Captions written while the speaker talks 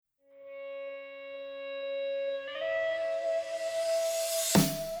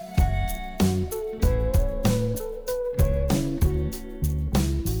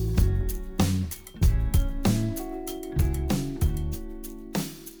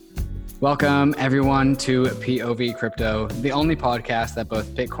Welcome, everyone, to POV Crypto, the only podcast that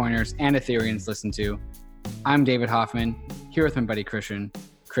both Bitcoiners and Ethereans listen to. I'm David Hoffman, here with my buddy Christian.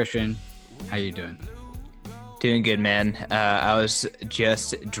 Christian, how you doing? Doing good, man. I was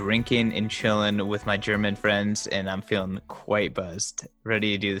just drinking and chilling with my German friends, and I'm feeling quite buzzed.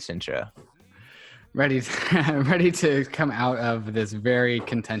 Ready to do this intro. Ready to come out of this very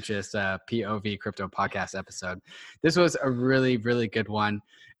contentious POV Crypto podcast episode. This was a really, really good one.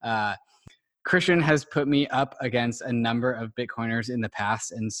 Christian has put me up against a number of Bitcoiners in the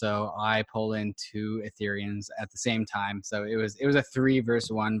past, and so I pull in two Ethereans at the same time. So it was a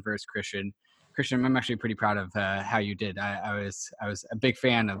 3-1 versus Christian. Christian, I'm actually pretty proud of how you did. I was a big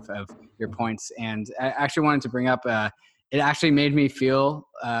fan of your points, and I actually wanted to bring up. It actually made me feel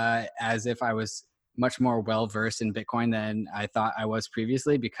as if I was much more well versed in Bitcoin than I thought I was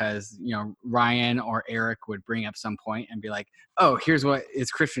previously, because Ryan or Eric would bring up some point and be like, "Oh, here's what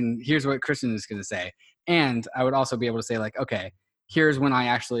Christian is going to say," and I would also be able to say like, "Okay, here's when I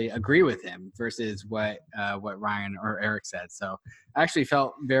actually agree with him," versus what Ryan or Eric said. So I actually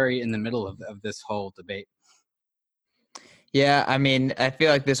felt very in the middle of this whole debate. Yeah, I mean, I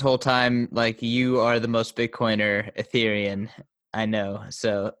feel like this whole time, like, you are the most Bitcoiner Etherean I know,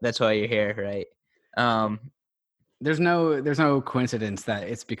 so that's why you're here, right? There's no coincidence that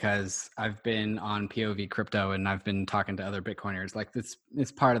it's because I've been on POV Crypto and I've been talking to other Bitcoiners. Like, this is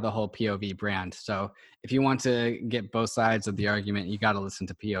part of the whole POV brand. So if you want to get both sides of the argument, you got to listen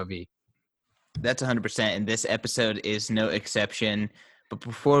to POV. That's 100%, and this episode is no exception. But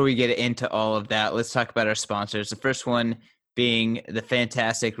before we get into all of that, let's talk about our sponsors. The first one being the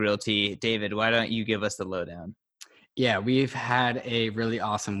fantastic Realty. David, why don't you give us the lowdown? Yeah, we've had a really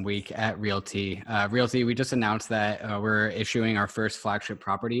awesome week at Realty. Realty, we just announced that we're issuing our first flagship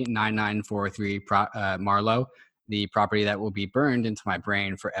property, 9943 Marlow, the property that will be burned into my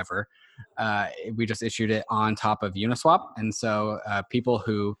brain forever. We just issued it on top of Uniswap. And so people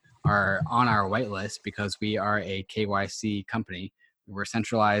who are on our whitelist, because we are a KYC company, we're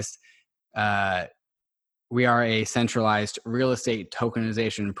centralized. We are a centralized real estate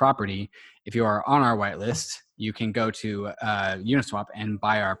tokenization property. If you are on our whitelist, you can go to Uniswap and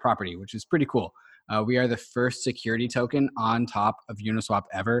buy our property, which is pretty cool. We are the first security token on top of Uniswap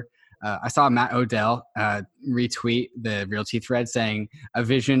ever. I saw Matt Odell retweet the Realty thread saying a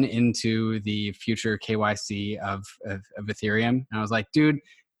vision into the future KYC of Ethereum. And I was like, dude,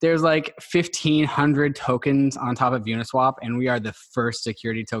 there's like 1,500 tokens on top of Uniswap, and we are the first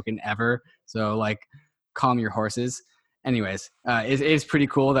security token ever. So like, calm your horses. Anyways, it is pretty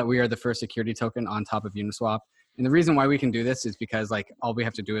cool that we are the first security token on top of Uniswap. And the reason why we can do this is because like all we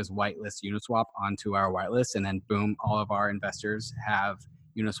have to do is whitelist Uniswap onto our whitelist, and then boom, all of our investors have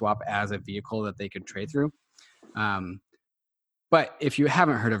Uniswap as a vehicle that they could trade through. But if you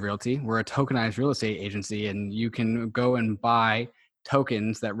haven't heard of Realty, we're a tokenized real estate agency, and you can go and buy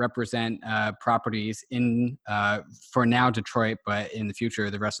tokens that represent properties in, for now, Detroit, but in the future,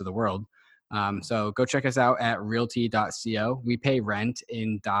 the rest of the world. So go check us out at realty.co. We pay rent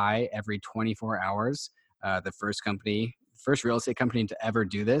in DAI every 24 hours. The first real estate company to ever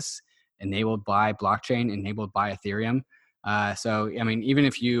do this, enabled by blockchain, enabled by Ethereum. So, I mean, even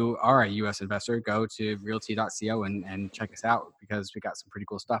if you are a US investor, go to realty.co and check us out, because we got some pretty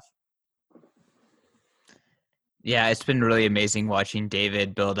cool stuff. Yeah, it's been really amazing watching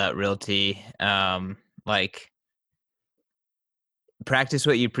David build out Realty. Practice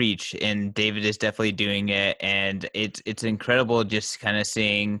what you preach, and David is definitely doing it, and it's incredible just kind of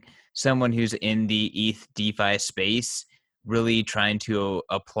seeing someone who's in the ETH DeFi space really trying to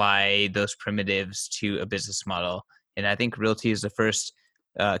apply those primitives to a business model. And I think Realty is the first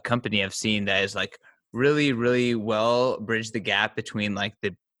company I've seen that is like really, really well bridged the gap between like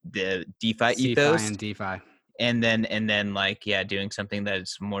the DeFi ethos and DeFi, and then like, yeah, doing something that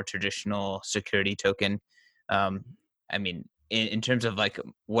is more traditional security token. I mean, in terms of like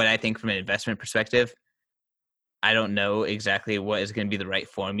what I think from an investment perspective, I don't know exactly what is going to be the right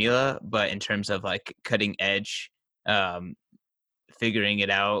formula, but in terms of like cutting edge, figuring it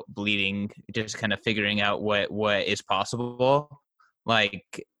out, just kind of figuring out what is possible,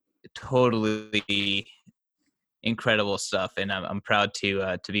 like totally incredible stuff. And I'm proud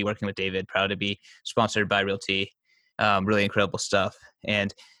to be working with David, proud to be sponsored by Realty. Really incredible stuff.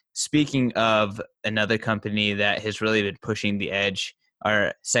 And speaking of another company that has really been pushing the edge,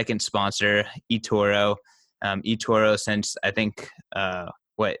 our second sponsor, eToro. eToro, since I think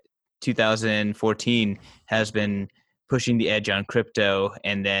 2014, has been pushing the edge on crypto,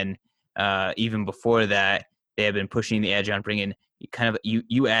 and then even before that, they have been pushing the edge on bringing kind of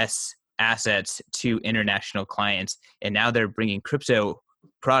U.S. assets to international clients, and now they're bringing crypto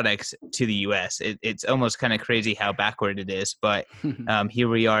products to the US. It's almost kind of crazy how backward it is, but here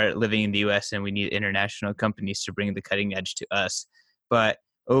we are living in the US and we need international companies to bring the cutting edge to us. But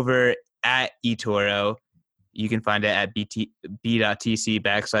over at eToro, you can find it at b.tc/eToro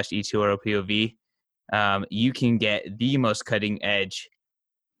POV. You can get the most cutting edge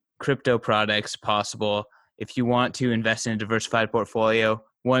crypto products possible. If you want to invest in a diversified portfolio,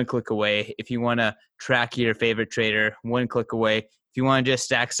 one click away. If you want to track your favorite trader, one click away. If you want to just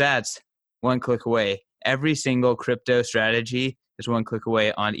stack sats, one click away. Every single crypto strategy is one click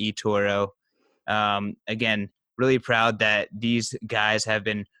away on eToro. Again, really proud that these guys have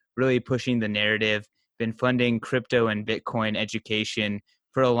been really pushing the narrative, been funding crypto and Bitcoin education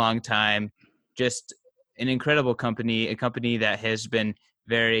for a long time. Just an incredible company, a company that has been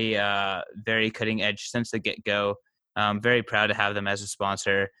very, very cutting edge since the get-go. Very proud to have them as a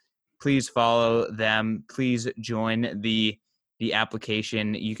sponsor. Please follow them. Please join the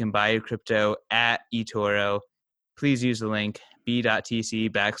application. You can buy your crypto at eToro. Please use the link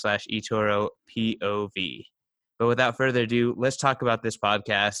b.tc/eToro POV. But without further ado, let's talk about this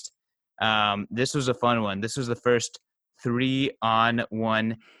podcast. This was a fun one. This was the first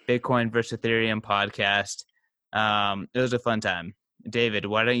 3-on-1 Bitcoin versus Ethereum podcast. It was a fun time. David,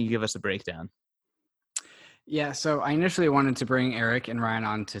 why don't you give us a breakdown? Yeah, so I initially wanted to bring Eric and Ryan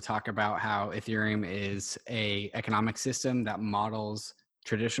on to talk about how Ethereum is a economic system that models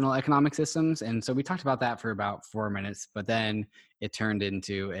traditional economic systems. And so we talked about that for about 4 minutes, but then it turned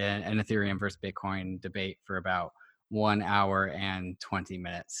into an Ethereum versus Bitcoin debate for about 1 hour and 20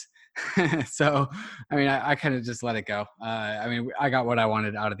 minutes. So, I mean, I kind of just let it go. I mean, I got what I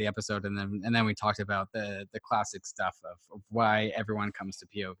wanted out of the episode, and then we talked about the classic stuff of why everyone comes to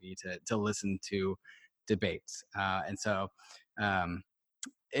POV to listen to debates. And so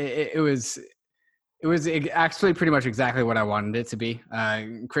it was actually pretty much exactly what I wanted it to be.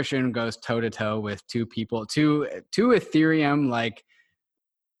 Christian goes toe to toe with two Ethereum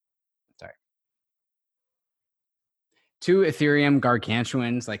two Ethereum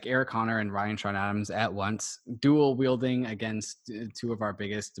gargantuans like Eric Connor and Ryan Sean Adams at once, dual wielding against two of our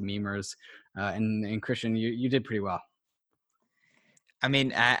biggest memers. And Christian, you did pretty well. I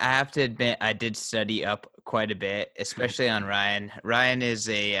mean, I have to admit, I did study up quite a bit, especially on Ryan. Ryan is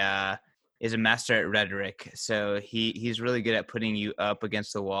a master at rhetoric, so he's really good at putting you up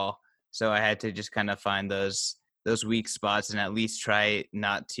against the wall. So I had to just kind of find those weak spots and at least try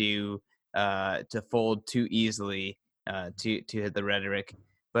not to fold too easily to hit the rhetoric.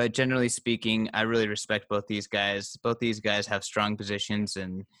 But generally speaking, I really respect both these guys. Both these guys have strong positions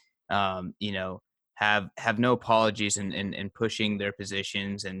and have no apologies in pushing their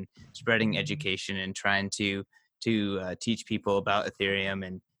positions and spreading education and trying to teach people about Ethereum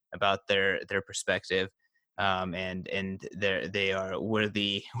and about their perspective. And they are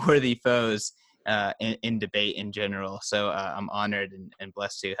worthy foes in debate in general. So I'm honored and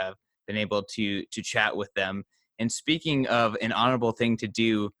blessed to have been able to chat with them. And speaking of an honorable thing to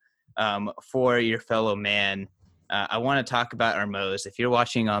do for your fellow man, I want to talk about Armoz. If you're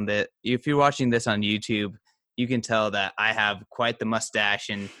watching this on YouTube, you can tell that I have quite the mustache,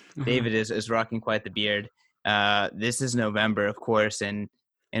 and David is rocking quite the beard. This is November, of course, and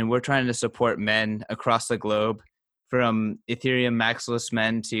we're trying to support men across the globe, from Ethereum maximalist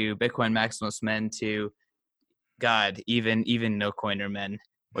men to Bitcoin maximalist men to God, even no coiner men.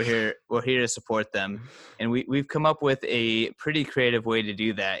 We're here to support them, and we've come up with a pretty creative way to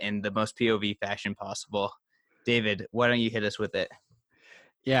do that in the most POV fashion possible. David, why don't you hit us with it?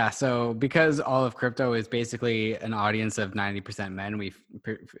 Yeah, so because all of crypto is basically an audience of 90% men, we've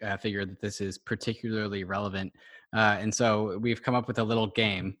figured that this is particularly relevant. And so we've come up with a little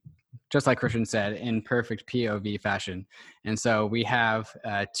game, just like Christian said, in perfect POV fashion. And so we have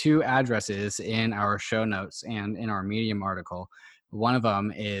two addresses in our show notes and in our Medium article. One of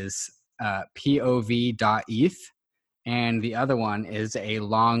them is POV.eth. And the other one is a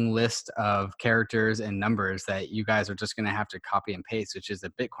long list of characters and numbers that you guys are just going to have to copy and paste, which is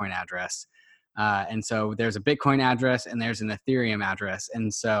a Bitcoin address. And so there's a Bitcoin address and there's an Ethereum address.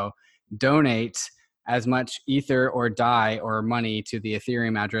 And so donate as much Ether or DAI or money to the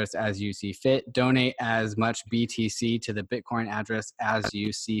Ethereum address as you see fit. Donate as much BTC to the Bitcoin address as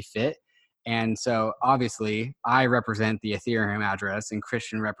you see fit. And so obviously I represent the Ethereum address and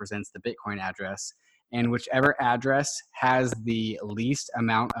Christian represents the Bitcoin address. And whichever address has the least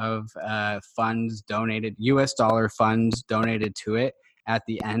amount of funds donated, US dollar funds donated to it at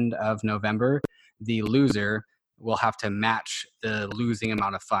the end of November, the loser will have to match the losing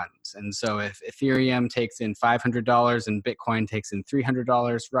amount of funds. And so if Ethereum takes in $500 and Bitcoin takes in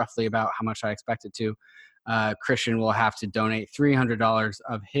 $300, roughly about how much I expect it to, Christian will have to donate $300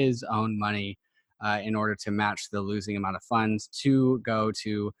 of his own money in order to match the losing amount of funds to go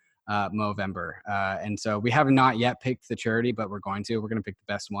to Movember. And so we have not yet picked the charity, but we're going to. We're going to pick the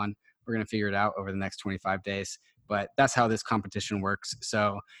best one. We're going to figure it out over the next 25 days. But that's how this competition works.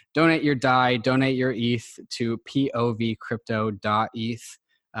 So donate your DAI, donate your ETH to povcrypto.eth.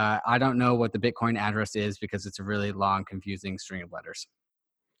 I don't know what the Bitcoin address is because it's a really long, confusing string of letters.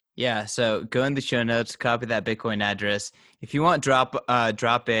 Yeah, so go in the show notes, copy that Bitcoin address. If you want, drop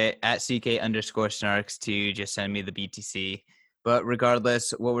it at CK_snarks to just send me the BTC. But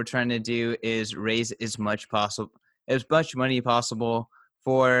regardless, what we're trying to do is raise as much money possible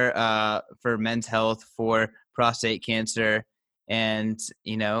for men's health, for prostate cancer, and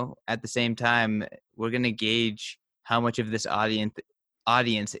at the same time, we're gonna gauge how much of this audience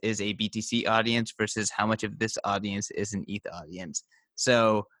is a BTC audience versus how much of this audience is an ETH audience.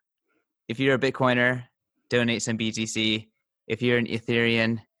 So if you're a Bitcoiner, donate some BTC. If you're an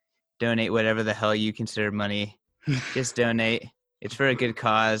Ethereum, donate whatever the hell you consider money. Just donate. It's for a good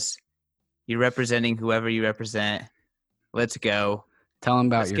cause. You're representing whoever you represent. Let's go. Tell them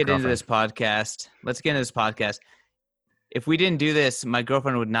about Let's your get girlfriend. into this podcast. If we didn't do this, my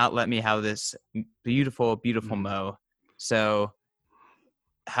girlfriend would not let me have this beautiful, beautiful mow. So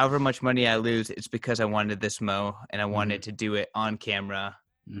however much money I lose, it's because I wanted this mow and I wanted to do it on camera.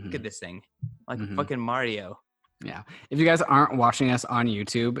 Look at this thing. Like fucking Mario. Yeah. If you guys aren't watching us on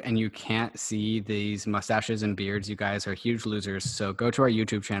YouTube and you can't see these mustaches and beards, you guys are huge losers. So go to our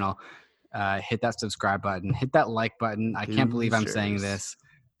YouTube channel, hit that subscribe button, hit that like button. I can't believe I'm saying this,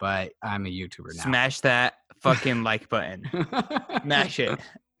 but I'm a YouTuber now. Smash that fucking like button. Smash it.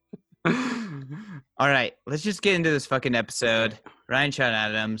 All right. Let's just get into this fucking episode. Ryan Sean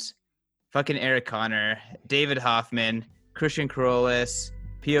Adams, fucking Eric Connor, David Hoffman, Christian Corollas,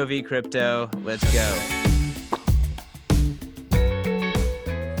 POV Crypto. Let's go.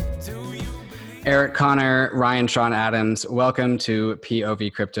 Eric Connor, Ryan Sean Adams, welcome to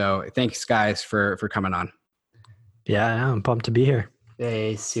POV Crypto. Thanks, guys, for coming on. Yeah, I'm pumped to be here.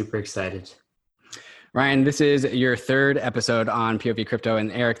 Hey, super excited. Ryan, this is your third episode on POV Crypto,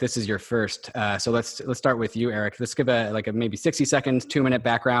 and Eric, this is your first. So let's start with you, Eric. Let's give a maybe 60 seconds, 2-minute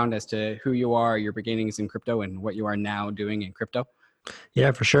background as to who you are, your beginnings in crypto, and what you are now doing in crypto.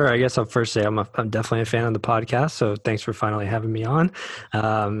 Yeah, for sure. I guess I'll first say I'm definitely a fan of the podcast. So thanks for finally having me on.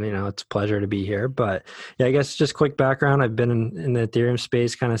 It's a pleasure to be here. But yeah, I guess just quick background. I've been in the Ethereum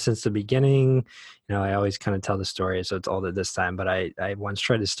space kind of since the beginning. I always kind of tell the story, so it's all at this time. But I once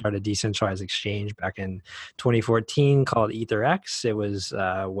tried to start a decentralized exchange back in 2014 called EtherX. It was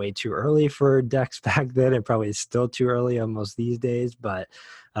way too early for DEX back then. It probably is still too early almost these days. But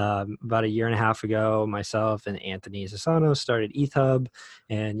about a year and a half ago, myself and Anthony Sassano started ETHub,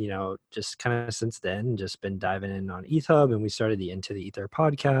 and just kind of since then, just been diving in on ETHub, and we started the Into the Ether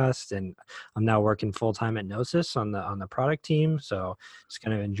podcast, and I'm now working full time at Gnosis on the product team, so just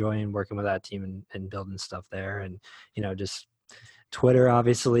kind of enjoying working with that team and building stuff there, and just Twitter,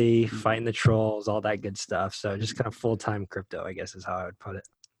 obviously, fighting the trolls, all that good stuff. So just kind of full time crypto, I guess, is how I would put it.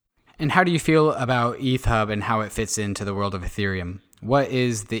 And how do you feel about ETHub and how it fits into the world of Ethereum? What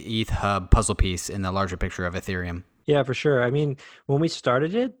is the ETHub puzzle piece in the larger picture of Ethereum? Yeah, for sure. I mean, when we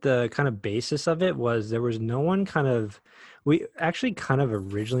started it, the kind of basis of it was there was no one we actually kind of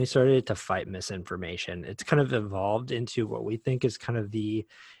originally started it to fight misinformation. It's kind of evolved into what we think is kind of the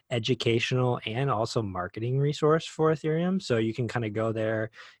educational and also marketing resource for Ethereum. So you can kind of go there.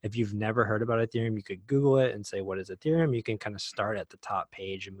 If you've never heard about Ethereum, you could Google it and say, what is Ethereum? You can kind of start at the top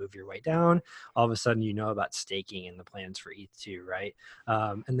page and move your way down. All of a sudden, you know about staking and the plans for ETH2, right?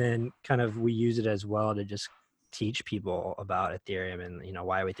 And then kind of we use it as well to just teach people about Ethereum and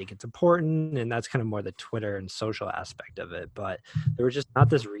why we think it's important, and that's kind of more the Twitter and social aspect of it. But there was just not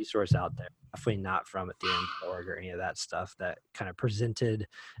this resource out there, definitely not from Ethereum.org or any of that stuff, that kind of presented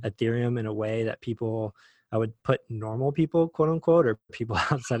Ethereum in a way that people, I would put normal people, quote unquote, or people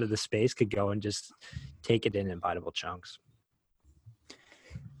outside of the space could go and just take it in bitable chunks.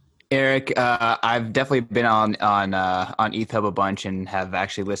 Eric, I've definitely been on ETHub a bunch and have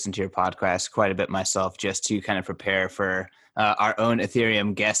actually listened to your podcast quite a bit myself, just to kind of prepare for our own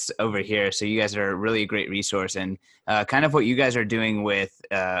Ethereum guests over here. So you guys are really a great resource, and kind of what you guys are doing with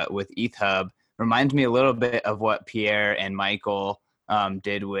ETHub reminds me a little bit of what Pierre and Michael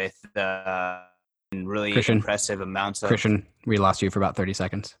did with really impressive amounts of. Christian, we lost you for about 30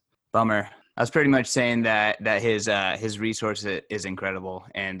 seconds. Bummer. I was pretty much saying that his resource is incredible,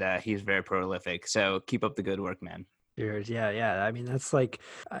 and he's very prolific. So keep up the good work, man. Cheers. Yeah. I mean, that's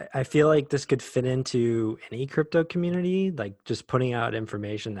I feel like this could fit into any crypto community, like just putting out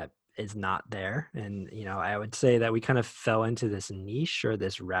information that is not there. And, I would say that we kind of fell into this niche or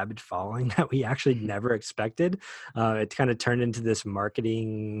this rabid following that we actually never expected. It kind of turned into this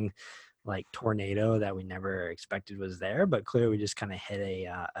marketing like tornado that we never expected was there, but clearly we just kind of hit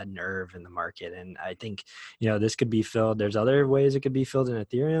a nerve in the market. And I think, this could be filled. There's other ways it could be filled in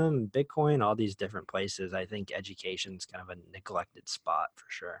Ethereum, Bitcoin, all these different places. I think education is kind of a neglected spot for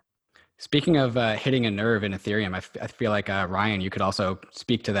sure. Speaking of hitting a nerve in Ethereum, I feel like Ryan, you could also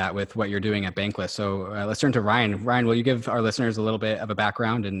speak to that with what you're doing at Bankless. So let's turn to Ryan. Ryan, will you give our listeners a little bit of a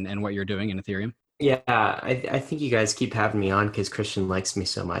background and what you're doing in Ethereum? Yeah, I think you guys keep having me on because Christian likes me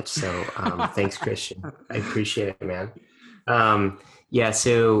so much. So thanks, Christian. I appreciate it, man.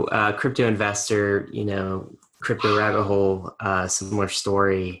 So crypto investor, crypto rabbit hole, similar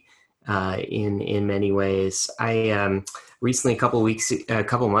story in many ways. I recently, a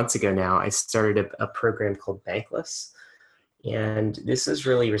couple months ago now, I started a program called Bankless. And this is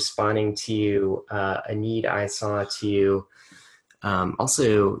really responding to a need I saw to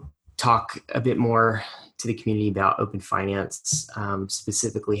also talk a bit more to the community about open finance,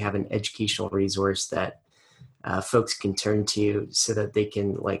 specifically have an educational resource that folks can turn to so that they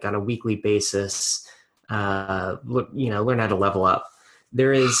can, like, on a weekly basis, learn how to level up.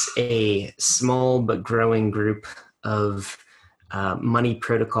 There is a small but growing group of money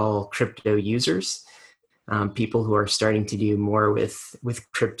protocol crypto users, people who are starting to do more with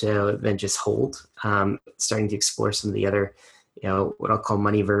crypto than just hold, starting to explore some of the other, what I'll call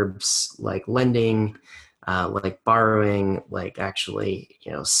money verbs, like lending, like borrowing, like actually,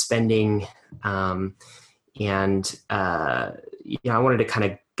 spending. I wanted to kind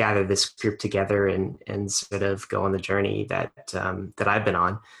of gather this group together and sort of go on the journey that I've been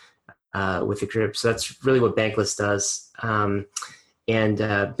on with the group. So that's really what Bankless does. And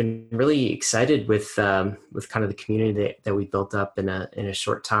been really excited with kind of the community that we built up in a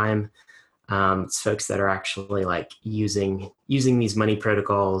short time. It's folks that are actually like using these money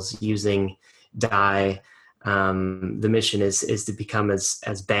protocols, using DAI. The mission is to become as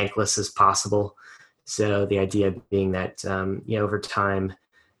bankless as possible. So the idea being that over time,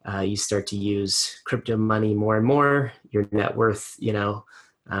 you start to use crypto money more and more. Your net worth,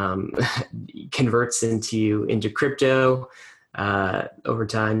 converts into crypto. Over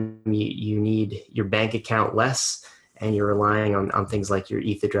time, you need your bank account less, and you're relying on things like your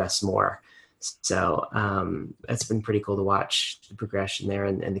ETH address more. So that's been pretty cool to watch the progression there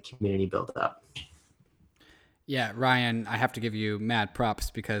and the community build up. Yeah, Ryan, I have to give you mad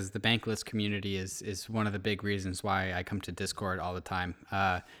props because the Bankless community is one of the big reasons why I come to Discord all the time.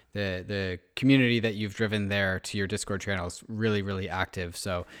 The community that you've driven there to your Discord channel is really, really active.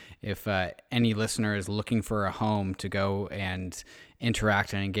 So if any listener is looking for a home to go and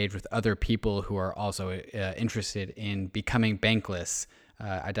interact and engage with other people who are also interested in becoming Bankless,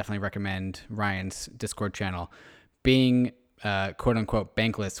 I definitely recommend Ryan's Discord channel. Being quote unquote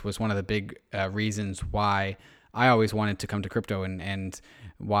Bankless was one of the big reasons why I always wanted to come to crypto and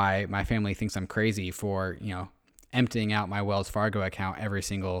why my family thinks I'm crazy for, emptying out my Wells Fargo account every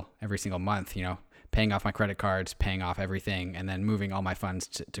single month, paying off my credit cards, paying off everything, and then moving all my funds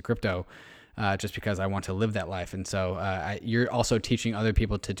to crypto. Just because I want to live that life. And so you're also teaching other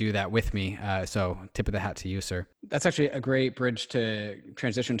people to do that with me. So tip of the hat to you, sir. That's actually a great bridge to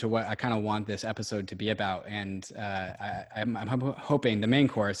transition to what I kind of want this episode to be about. And I'm hoping the main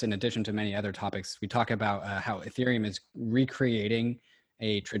course, in addition to many other topics, we talk about how Ethereum is recreating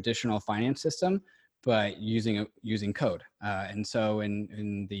a traditional finance system, but using code. And so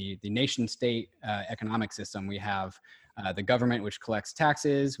in the nation state economic system, we have the government, which collects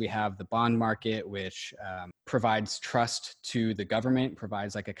taxes. We have the bond market, which provides trust to the government,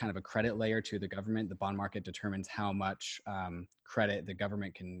 provides like a kind of a credit layer to the government. The bond market determines how much credit the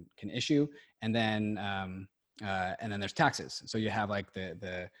government can issue. And then there's taxes. So you have like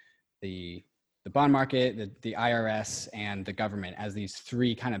the bond market, the IRS, and the government as these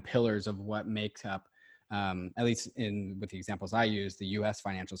three kind of pillars of what makes up, at least with the examples I use, the U.S.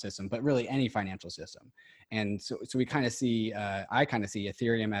 financial system, but really any financial system. And so we kind of see, I kind of see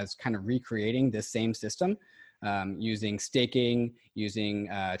Ethereum as kind of recreating this same system, using staking, using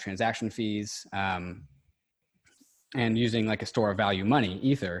transaction fees, and using like a store of value money,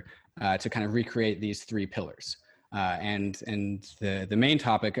 Ether, to kind of recreate these three pillars. And the main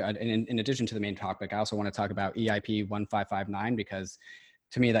topic, in addition to the main topic, I also want to talk about EIP 1559 because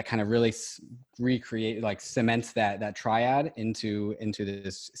to me, that kind of really cements that triad into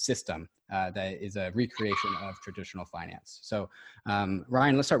this system. that is a recreation of traditional finance. So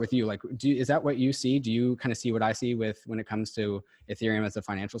Ryan, let's start with you. Like, is that what you see? Do you kind of see what I see when it comes to Ethereum as a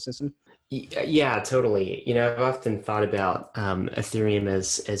financial system? Yeah, totally. I've often thought about Ethereum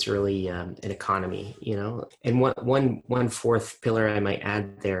as really an economy. And one fourth pillar I might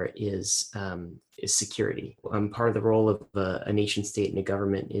add there is security. Part of the role of a nation state and a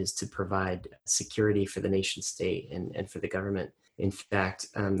government is to provide security for the nation state and for the government. In fact,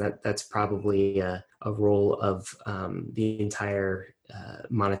 that's probably a role of the entire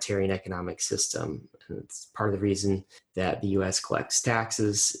monetary and economic system. And it's part of the reason that the U.S. collects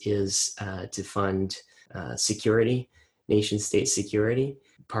taxes is to fund security, nation state security.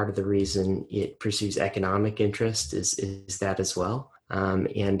 Part of the reason it pursues economic interest is that as well.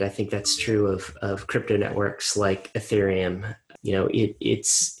 And I think that's true of crypto networks like Ethereum.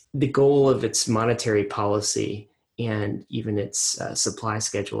 It's the goal of its monetary policy and even its supply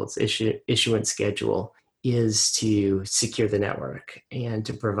schedule, its issuance schedule, is to secure the network and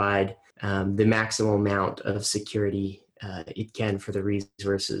to provide the maximum amount of security it can for the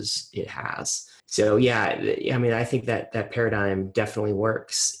resources it has. So yeah, I mean, I think that paradigm definitely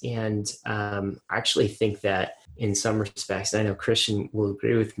works. And I actually think that in some respects, I know Christian will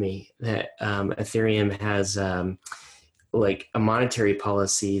agree with me, that Ethereum has like a monetary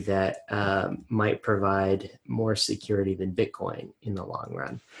policy that might provide more security than Bitcoin in the long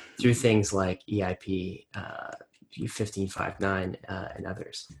run through things like EIP, 1559, and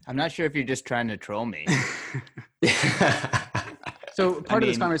others. I'm not sure if you're just trying to troll me. So part of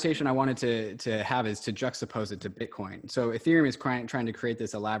this conversation I wanted to have is to juxtapose it to Bitcoin. So Ethereum is trying to create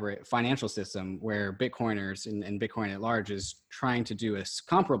this elaborate financial system where Bitcoiners and Bitcoin at large is trying to do a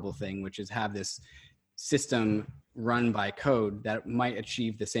comparable thing, which is have this system run by code that might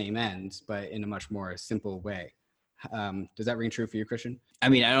achieve the same ends, but in a much more simple way. Does that ring true for you, Christian? I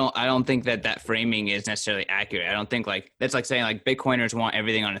mean, I don't think that framing is necessarily accurate. I don't think that's like saying like Bitcoiners want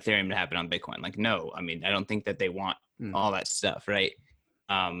everything on Ethereum to happen on Bitcoin. Like, no, I mean, I don't think that they want all that stuff, right?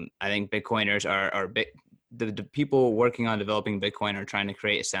 I think Bitcoiners are the people working on developing Bitcoin are trying to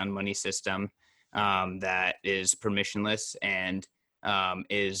create a sound money system that is permissionless and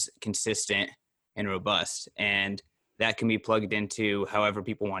is consistent and robust, and that can be plugged into however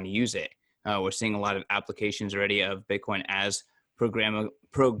people want to use it. We're seeing a lot of applications already of Bitcoin as programmable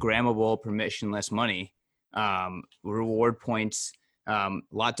permissionless money, reward points.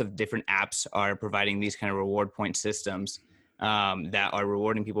 Lots of different apps are providing these kind of reward point systems that are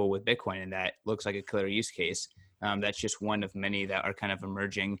rewarding people with Bitcoin, and that looks like a clear use case. That's just one of many that are kind of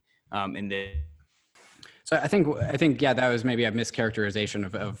emerging in the. So I think yeah, that was maybe a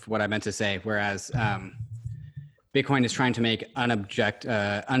mischaracterization of what I meant to say. Whereas Bitcoin is trying to make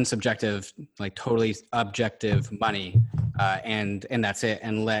unsubjective, like totally objective money, and that's it,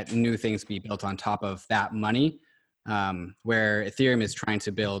 and let new things be built on top of that money. Where Ethereum is trying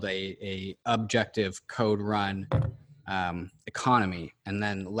to build a objective code run economy, and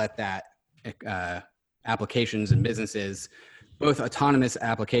then let that applications and businesses, both autonomous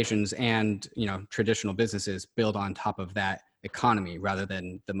applications and traditional businesses, build on top of that economy rather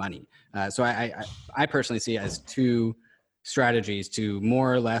than the money. So I personally see it as two strategies to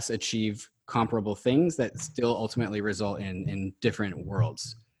more or less achieve comparable things that still ultimately result in different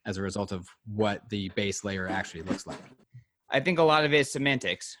worlds as a result of what the base layer actually looks like. I think a lot of it is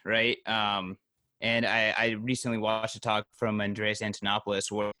semantics, right? And I recently watched a talk from Andreas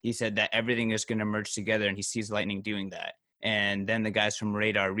Antonopoulos where he said that everything is going to merge together, and he sees Lightning doing that. And then the guys from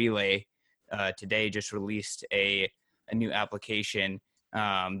Radar Relay today just released a new application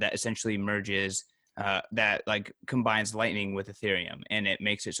that essentially merges that like combines Lightning with Ethereum, and it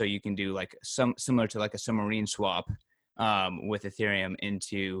makes it so you can do like similar to like a submarine swap with Ethereum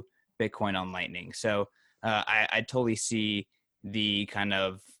into Bitcoin on Lightning. So I totally see the kind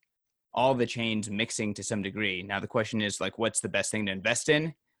of all the chains mixing to some degree. Now the question is like, what's the best thing to invest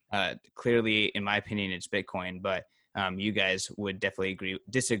in? Clearly, in my opinion, it's Bitcoin, but you guys would definitely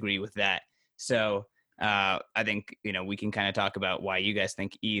disagree with that. So I think, we can kind of talk about why you guys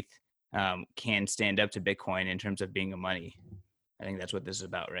think ETH can stand up to Bitcoin in terms of being a money. I think that's what this is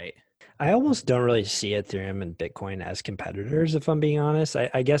about, right? I almost don't really see Ethereum and Bitcoin as competitors, if I'm being honest.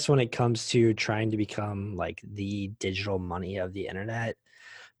 I guess when it comes to trying to become like the digital money of the internet,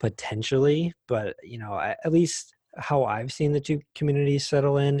 potentially, but at least how I've seen the two communities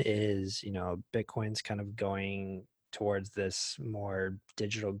settle in is, Bitcoin's kind of going towards this more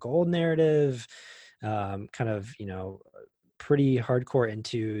digital gold narrative, kind of, pretty hardcore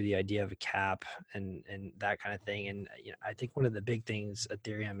into the idea of a cap and that kind of thing. And I think one of the big things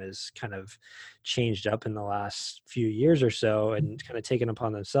Ethereum has kind of changed up in the last few years or so and kind of taken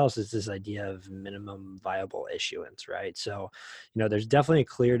upon themselves is this idea of minimum viable issuance, right? So, there's definitely a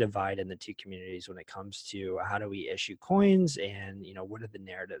clear divide in the two communities when it comes to how do we issue coins and, what are the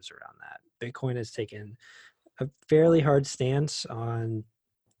narratives around that. Bitcoin has taken a fairly hard stance on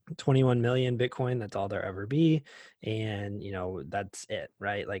 21 million Bitcoin. That's all there ever be. And, that's it,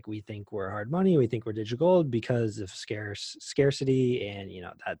 right? Like we think we're hard money. We think we're digital gold because of scarcity. And,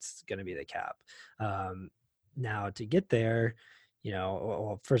 that's going to be the cap. Now to get there,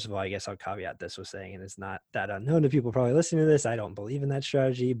 well, first of all, I guess I'll caveat this with saying, and it's not that unknown to people probably listening to this, I don't believe in that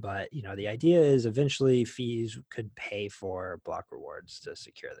strategy, but, the idea is eventually fees could pay for block rewards to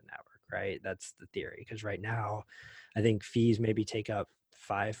secure the network, right? That's the theory. Because right now, I think fees maybe take up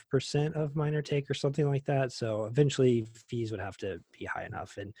 5% of miner take or something like that. So eventually fees would have to be high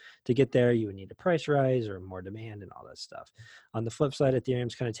enough. And to get there, you would need a price rise or more demand and all that stuff. On the flip side,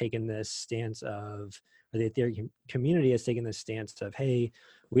 Ethereum's kind of taken this stance of, or the Ethereum community has taken this stance of, hey,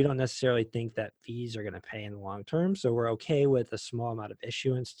 we don't necessarily think that fees are going to pay in the long term. So we're okay with a small amount of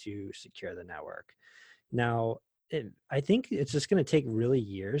issuance to secure the network. Now, I think it's just going to take really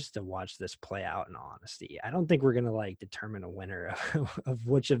years to watch this play out in honesty. I don't think we're going to determine a winner of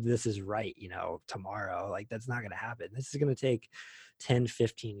which of this is right, tomorrow. That's not going to happen. This is going to take 10,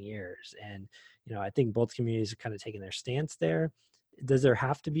 15 years. And, I think both communities are kind of taking their stance there. Does there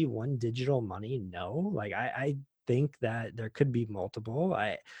have to be one digital money? No. I think that there could be multiple.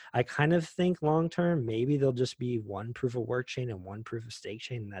 I kind of think long term, maybe there'll just be one proof of work chain and one proof of stake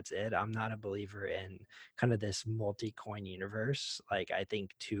chain, and that's it. I'm not a believer in kind of this multi-coin universe. I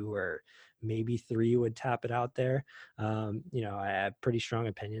think 2 or maybe 3 would tap it out there. I have pretty strong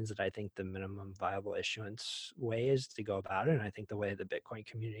opinions that I think the minimum viable issuance way is to go about it. And I think the way the Bitcoin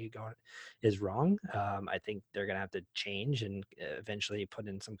community going is wrong. I think they're going to have to change and eventually put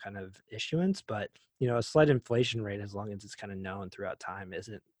in some kind of issuance, but a slight inflation rate, as long as it's kind of known throughout time,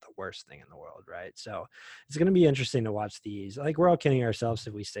 isn't the worst thing in the world, right? So it's going to be interesting to watch these. We're all kidding ourselves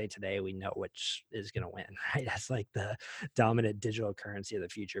if we say today we know which is going to win, right? That's the dominant digital currency of the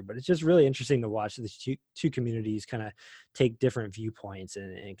future. But it's just really interesting to watch the two communities kind of take different viewpoints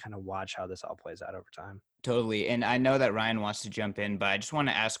and kind of watch how this all plays out over time. Totally. And I know that Ryan wants to jump in, but I just want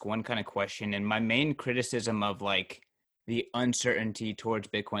to ask one kind of question. And my main criticism of the uncertainty towards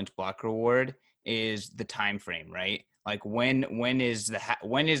Bitcoin's block reward is the time frame, right? When is the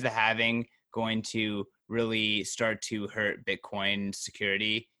halving going to really start to hurt Bitcoin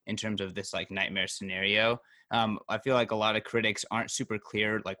security in terms of this nightmare scenario? I feel like a lot of critics aren't super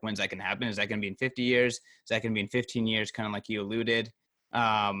clear when's that going to happen. Is that going to be in 50 years? Is that going to be in 15 years? Kind of like you alluded.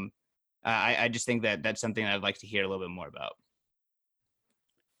 I just think that that's something I'd like to hear a little bit more about.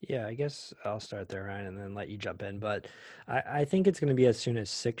 Yeah, I guess I'll start there, Ryan, and then let you jump in. But I think it's going to be as soon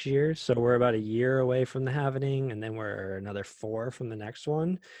as 6 years. So we're about a year away from the halving, and then we're another 4 from the next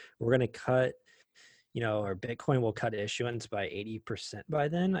one. We're going to cut, or Bitcoin will cut issuance by 80% by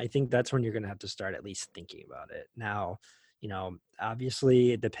then. I think that's when you're going to have to start at least thinking about it. Now,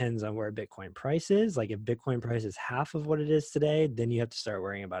 obviously it depends on where Bitcoin price is. If Bitcoin price is half of what it is today, then you have to start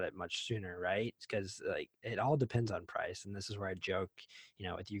worrying about it much sooner, right? Because it all depends on price. And this is where I joke,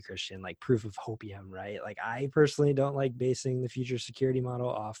 with you, Christian, proof of hopium, right? I personally don't like basing the future security model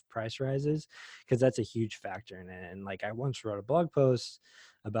off price rises because that's a huge factor in it. And I once wrote a blog post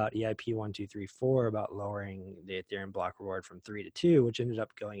about EIP 1234 about lowering the Ethereum block reward from 3 to 2, which ended up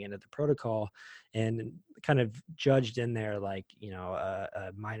going into the protocol and kind of judged in there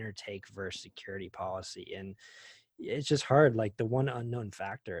a miner take versus security policy. And it's just hard. The one unknown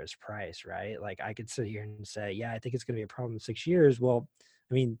factor is price, right? I could sit here and say, yeah, I think it's going to be a problem in 6 years. Well,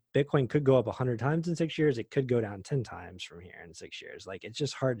 Bitcoin could go up 100 times in 6 years. It could go down 10 times from here in 6 years. It's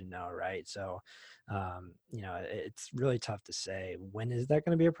just hard to know, right? So, it's really tough to say when is that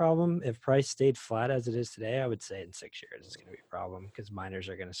going to be a problem. If price stayed flat as it is today, I would say in 6 years it's going to be a problem because miners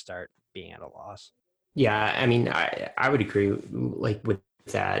are going to start being at a loss. Yeah, I would agree with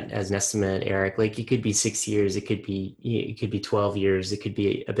that as an estimate, Eric. It could be 6 years, it could be 12 years, it could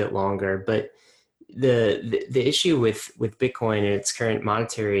be a bit longer, but the issue with Bitcoin and its current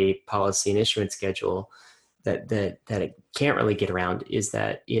monetary policy and issuance schedule that it can't really get around is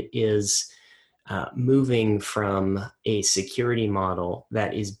that it is moving from a security model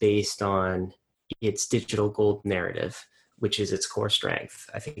that is based on its digital gold narrative, which is its core strength.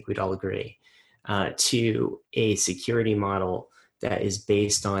 I think we'd all agree, to a security model that is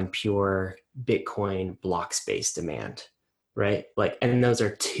based on pure Bitcoin block space demand. Right? And those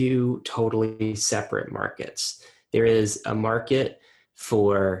are two totally separate markets. There is a market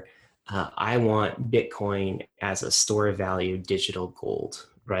for I want Bitcoin as a store of value digital gold,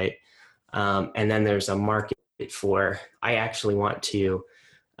 right? And then there's a market for I actually want to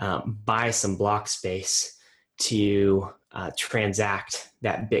buy some block space to transact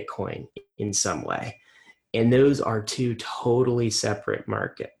that Bitcoin in some way. And those are two totally separate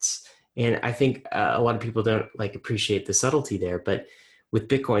markets. And I think a lot of people don't like appreciate the subtlety there, but with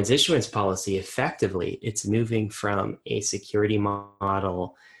Bitcoin's issuance policy, effectively, it's moving from a security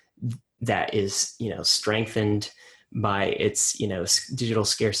model that is, strengthened by its, digital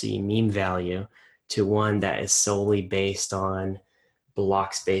scarcity meme value to one that is solely based on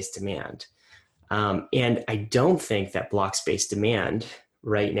block space demand. And I don't think that block space demand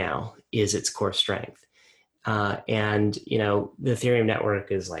right now is its core strength. And the Ethereum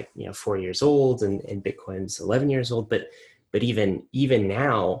network is 4 years old, and Bitcoin's 11 years old. But even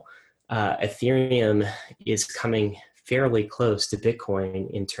now, Ethereum is coming fairly close to Bitcoin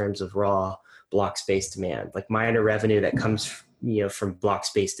in terms of raw block space demand, like miner revenue that comes from block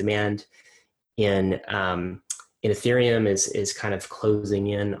space demand in Ethereum is kind of closing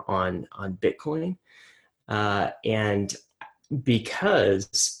in on Bitcoin, and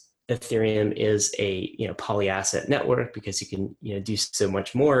because Ethereum is a polyasset network, because you can do so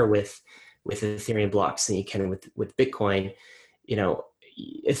much more with Ethereum blocks than you can with Bitcoin.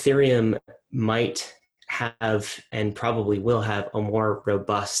 Ethereum might have and probably will have a more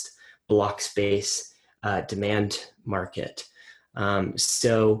robust block space demand market.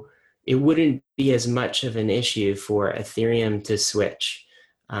 So it wouldn't be as much of an issue for Ethereum to switch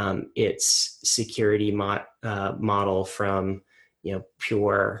its security model from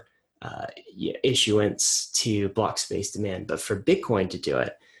pure issuance to block space demand. But for Bitcoin to do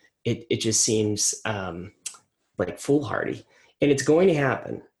it, it just seems like foolhardy, and it's going to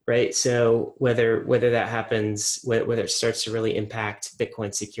happen, right? So whether that happens, whether it starts to really impact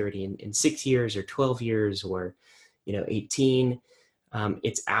Bitcoin security in 6 years or 12 years or 18,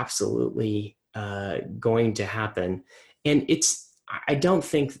 it's absolutely going to happen. And I don't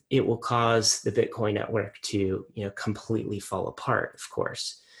think it will cause the Bitcoin network to completely fall apart, of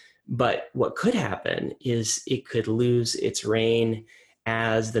course. But what could happen is it could lose its reign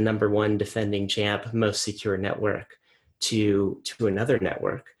as the number one defending champ, most secure network to another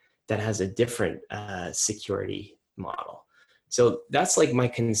network that has a different security model. So that's like my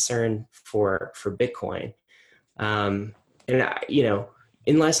concern for Bitcoin. And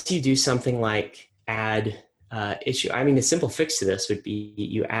unless you do something like add the simple fix to this would be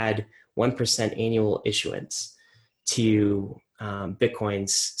you add 1% annual issuance to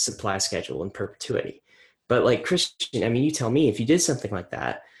Bitcoin's supply schedule in perpetuity. But like Christian, you tell me, if you did something like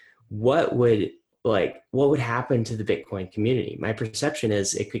that, what would happen to the Bitcoin community? My perception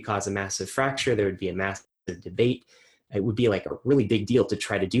is it could cause a massive fracture. There would be a massive debate. It would be like a really big deal to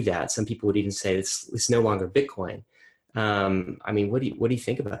try to do that. Some people would even say it's no longer Bitcoin. What do you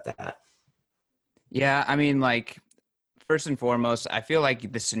think about that? Yeah, first and foremost, I feel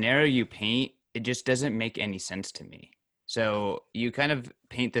like the scenario you paint, it just doesn't make any sense to me. So you kind of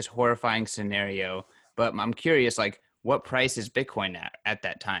paint this horrifying scenario, but I'm curious, what price is Bitcoin at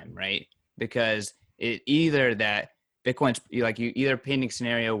that time, right? Because it either that Bitcoin's you either painting a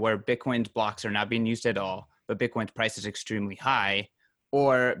scenario where Bitcoin's blocks are not being used at all, but Bitcoin's price is extremely high,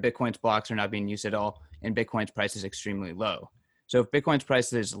 or Bitcoin's blocks are not being used at all and Bitcoin's price is extremely low. So if Bitcoin's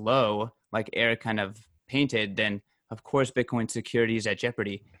price is low, like Eric kind of painted, then of course Bitcoin security is at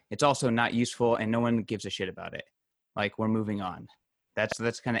jeopardy. It's also not useful and no one gives a shit about it. We're moving on.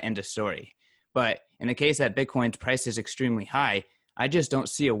 That's kind of end of story. But in the case that Bitcoin's price is extremely high, I just don't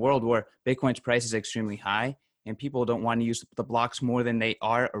see a world where Bitcoin's price is extremely high and people don't want to use the blocks more than they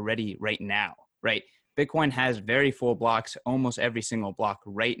are already right now, right? Bitcoin has very full blocks, almost every single block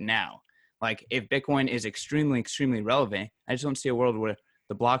right now. If Bitcoin is extremely, extremely relevant, I just don't see a world where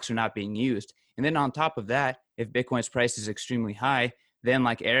the blocks are not being used. And then on top of that, if Bitcoin's price is extremely high, then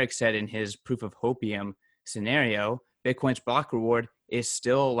like Eric said in his proof of hopium scenario, Bitcoin's block reward is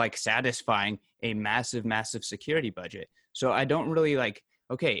still satisfying a massive, massive security budget. So I don't really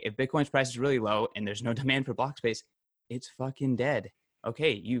okay, if Bitcoin's price is really low and there's no demand for block space, it's fucking dead.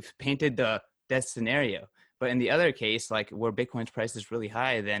 Okay, you've painted the death scenario. But in the other case, where Bitcoin's price is really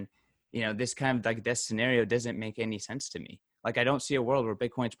high, then, this kind of death scenario doesn't make any sense to me. I don't see a world where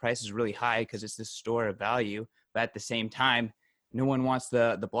Bitcoin's price is really high because it's this store of value, but at the same time, no one wants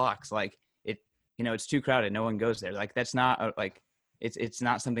the blocks. It's too crowded. No one goes there. That's not it's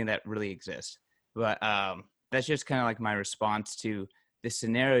not something that really exists. But that's just kind of my response to the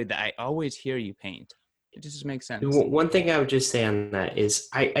scenario that I always hear you paint. It just makes sense. One thing I would just say on that is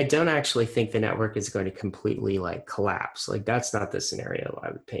I don't actually think the network is going to completely like collapse. Like that's not the scenario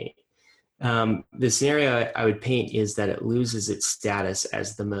I would paint. The scenario I would paint is that it loses its status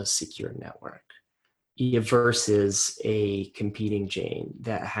as the most secure network versus a competing chain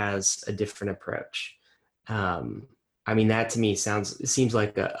that has a different approach. I mean, that to me seems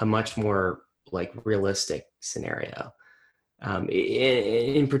like a much more like realistic scenario.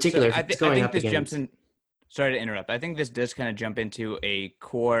 In particular, So if it's going up against. Jumps in. Sorry to interrupt. I think this does kind of jump into a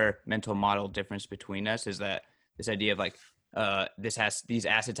core mental model difference between us. Is that this idea of like these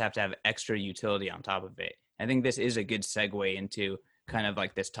assets have to have extra utility on top of it. I think this is a good segue into kind of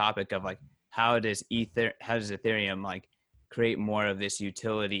like this topic of like how does Ethereum like create more of this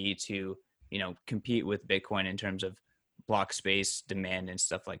utility to, you know, compete with Bitcoin in terms of block space demand and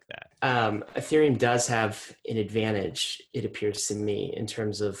stuff like that. Ethereum does have an advantage, it appears to me, in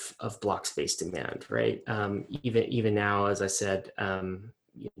terms of block space demand, right? Even now, as I said,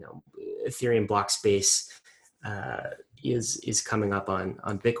 you know, Ethereum block space is coming up on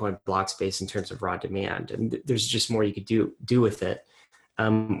Bitcoin block space in terms of raw demand, and there's just more you could do with it.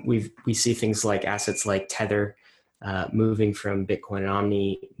 We see things like assets like Tether moving from Bitcoin and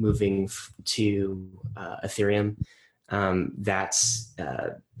Omni, moving to Ethereum. That's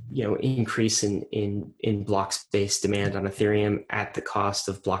you know, increase in block space demand on Ethereum at the cost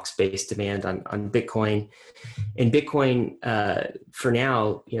of block space demand on Bitcoin. And Bitcoin, for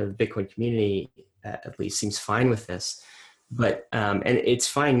now, you know, the Bitcoin community at least seems fine with this. But and it's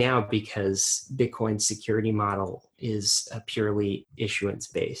fine now because Bitcoin's security model is purely issuance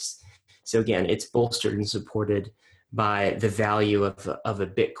based. So again, it's bolstered and supported by the value of a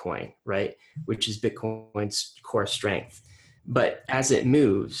Bitcoin, right? Which is Bitcoin's core strength. But as it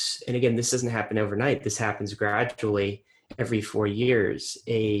moves, and again, this doesn't happen overnight, this happens gradually every 4 years,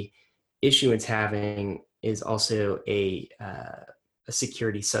 a issuance halving is also a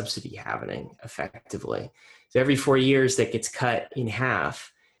security subsidy halving effectively. So every 4 years that gets cut in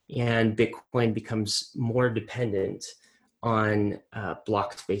half, and Bitcoin becomes more dependent on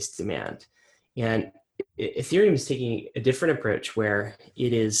block space demand. And Ethereum is taking a different approach where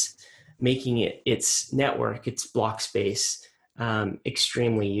it is making its network, its block space,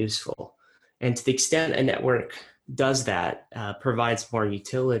 extremely useful. And to the extent a network does that, provides more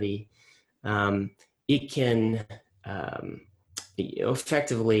utility, it can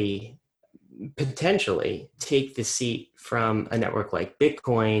effectively, potentially take the seat from a network like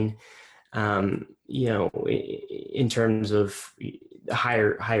Bitcoin, you know, in terms of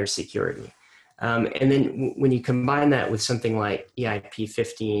higher security. And then when you combine that with something like EIP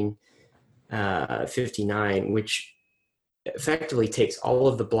 1559, which effectively takes all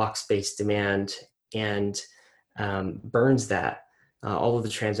of the block space demand and burns that, all of the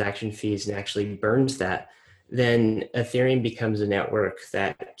transaction fees, and actually burns that, then Ethereum becomes a network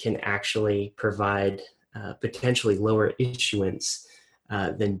that can actually provide potentially lower issuance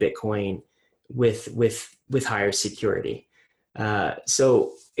than Bitcoin with higher security.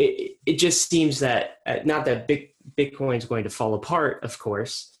 So it just seems that not that Bitcoin is going to fall apart, of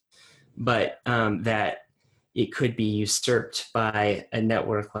course, but that it could be usurped by a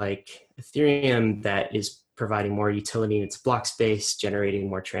network like Ethereum that is providing more utility in its block space, generating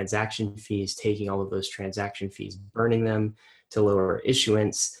more transaction fees, taking all of those transaction fees, burning them to lower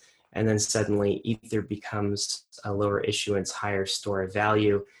issuance, and then suddenly Ether becomes a lower issuance, higher store of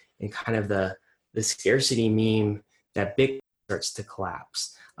value, and kind of the scarcity meme that Bitcoin starts to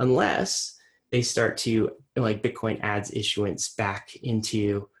collapse, unless they start to, like, Bitcoin adds issuance back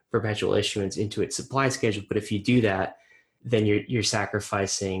into perpetual issuance into its supply schedule. But if you do that, then you're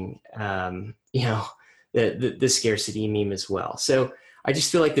sacrificing, you know, the scarcity meme as well. So I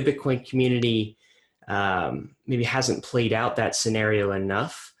just feel like the Bitcoin community maybe hasn't played out that scenario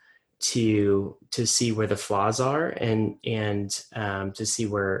enough to see where the flaws are, and to see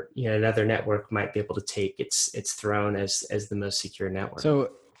where, you know, another network might be able to take its throne as the most secure network.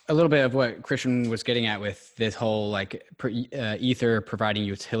 So a little bit of what Christian was getting at with this whole like Ether providing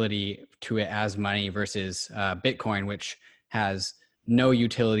utility to it as money versus Bitcoin, which has no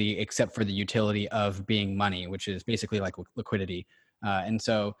utility except for the utility of being money, which is basically like liquidity. And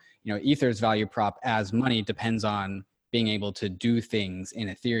so, you know, Ether's value prop as money depends on being able to do things in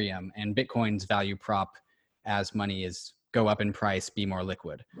Ethereum, and Bitcoin's value prop as money is go up in price, be more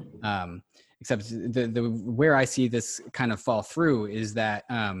liquid. Except the where I see this kind of fall through is that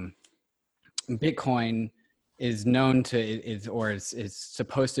Bitcoin is known to is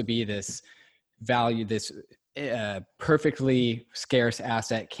supposed to be this value, this perfectly scarce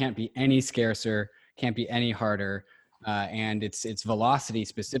asset, can't be any scarcer, can't be any harder. and its velocity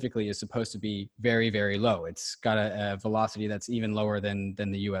specifically is supposed to be very, very low. It's got a velocity that's even lower than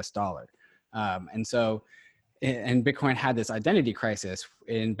the US dollar. And Bitcoin had this identity crisis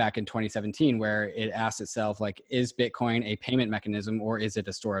back in 2017, where it asked itself, like, is Bitcoin a payment mechanism or is it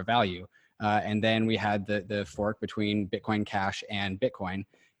a store of value? And then we had the fork between Bitcoin Cash and Bitcoin.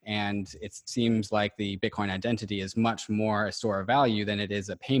 And it seems like the Bitcoin identity is much more a store of value than it is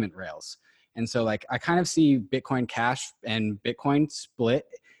a payment rails. And so, like, I kind of see Bitcoin Cash and Bitcoin split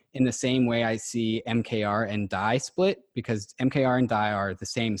in the same way I see MKR and DAI split, because MKR and DAI are the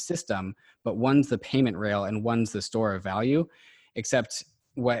same system, but one's the payment rail and one's the store of value. Except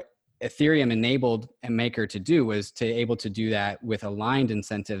what Ethereum enabled Maker to do was to able to do that with aligned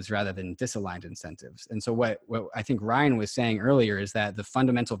incentives rather than disaligned incentives. And so what I think Ryan was saying earlier is that the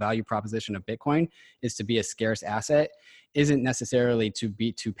fundamental value proposition of Bitcoin is to be a scarce asset, isn't necessarily to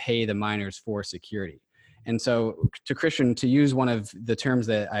pay the miners for security. And so, to Christian, to use one of the terms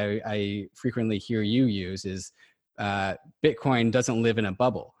that I frequently hear you use is Bitcoin doesn't live in a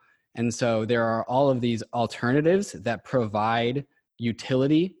bubble. And so there are all of these alternatives that provide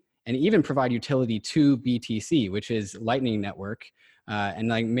utility, and even provide utility to BTC, which is Lightning Network. And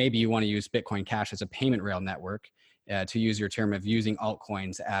like, maybe you want to use Bitcoin Cash as a payment rail network, to use your term of using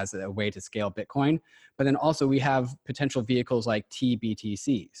altcoins as a way to scale Bitcoin. But then also we have potential vehicles like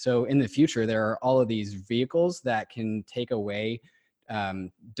TBTC. So in the future, there are all of these vehicles that can take away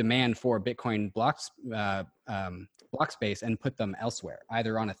demand for Bitcoin block space and put them elsewhere,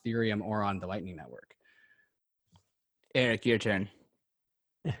 either on Ethereum or on the Lightning Network. Eric, your turn.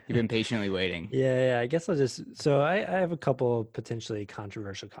 You've been patiently waiting. Yeah. I guess so I have a couple potentially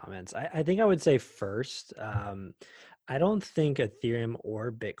controversial comments. I think I would say first, I don't think Ethereum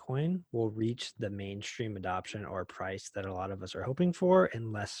or Bitcoin will reach the mainstream adoption or price that a lot of us are hoping for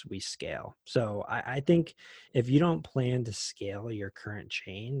unless we scale. So I think if you don't plan to scale your current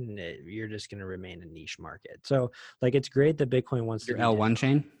chain, you're just going to remain a niche market. So like, it's great that Bitcoin wants your to L1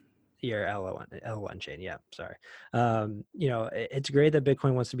 chain. Your L1 chain. Yeah. Sorry. It's great that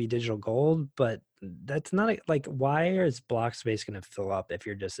Bitcoin wants to be digital gold, but that's not like, why is block space going to fill up if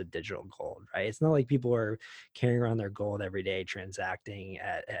you're just a digital gold, right? It's not like people are carrying around their gold every day, transacting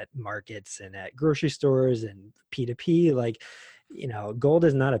at markets and at grocery stores and P2P. Like, gold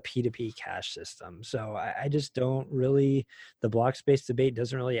is not a P2P cash system. So I just don't really, the block space debate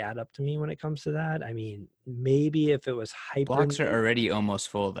doesn't really add up to me when it comes to that. I mean, maybe if it was hyper. Blocks are already almost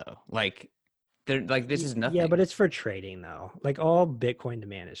full though. Like, they're like, this is nothing. Yeah, but it's for trading though. Like, all Bitcoin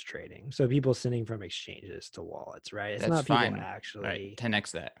demand is trading. So people sending from exchanges to wallets, right? It's That's not people fine. actually. Right.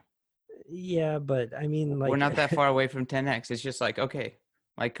 10x that. Yeah, but I mean, like, we're not that far away from 10x. It's just like, okay,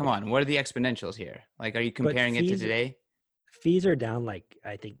 like, come on, what are the exponentials here? Like, are you comparing it to today? Fees are down, like,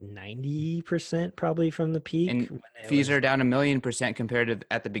 I think 90% probably from the peak. And fees are down 1,000,000% compared to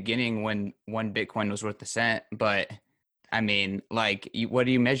at the beginning when one Bitcoin was worth a cent. But I mean, like, what are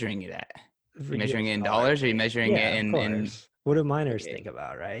you measuring it at? Are you measuring it in dollars? Or are you measuring it in what do miners think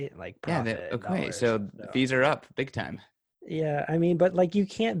about, right? Like, profit. Yeah, okay. Dollars, so fees are up big time. Yeah, I mean, but like, you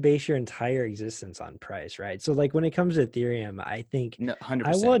can't base your entire existence on price, right? So like, when it comes to Ethereum, I think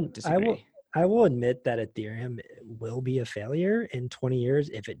 100% disagree. I will admit that Ethereum will be a failure in 20 years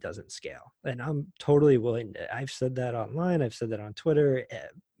if it doesn't scale. And I'm totally willing to, I've said that online, I've said that on Twitter,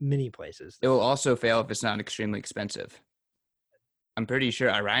 many places. It will also fail if it's not extremely expensive. I'm pretty sure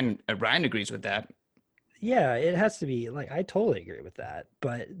Ryan agrees with that. Yeah, it has to be, like, I totally agree with that,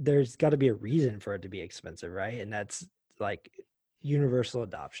 but there's got to be a reason for it to be expensive, right? And that's like universal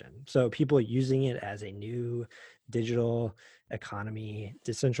adoption. So people using it as a new digital economy,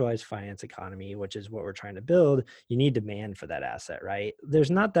 decentralized finance economy, which is what we're trying to build, you need demand for that asset, right?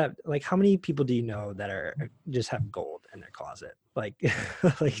 There's not that, like, how many people do you know that are just have gold in their closet? Like,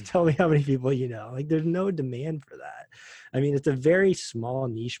 tell me how many people you know. Like, there's no demand for that. I mean, it's a very small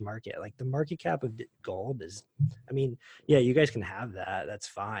niche market. Like, the market cap of gold is, I mean, yeah, you guys can have that. That's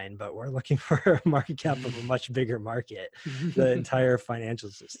fine. But we're looking for a market cap of a much bigger market, the entire financial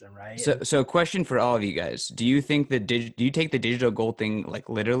system, right? So question for all of you guys. Do you think do you take the digital gold thing, like,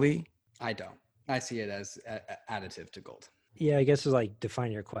 literally? I don't. I see it as additive to gold. Yeah, I guess it's like,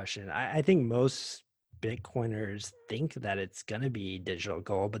 define your question. I think most Bitcoiners think that it's going to be digital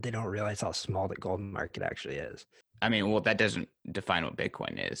gold, but they don't realize how small the gold market actually is. I mean, well, that doesn't define what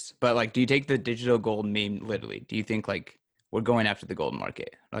Bitcoin is. But, like, do you take the digital gold meme literally? Do you think, like, we're going after the gold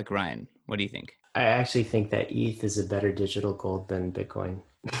market? Like, Ryan, what do you think? I actually think that ETH is a better digital gold than Bitcoin.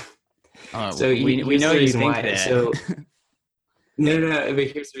 So we know you think that. So no, but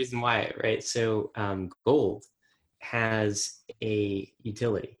here's the reason why, right? So gold has a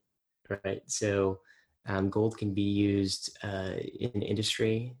utility, right? So Gold can be used in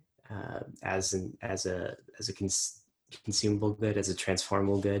industry as a consumable good, as a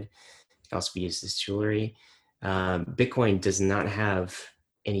transformable good. It can also be used as jewelry. Bitcoin does not have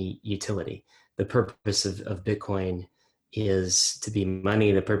any utility. The purpose of Bitcoin is to be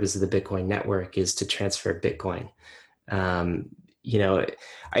money. The purpose of the Bitcoin network is to transfer Bitcoin. I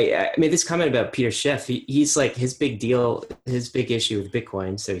made this comment about Peter Schiff. He's like, his big issue with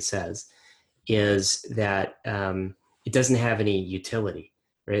Bitcoin, so he says, is that it doesn't have any utility,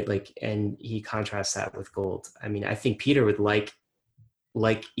 right? Like, and he contrasts that with gold. I mean, I think Peter would like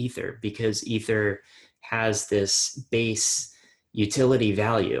Ether, because Ether has this base utility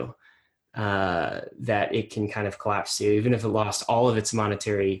value that it can kind of collapse to. Even if it lost all of its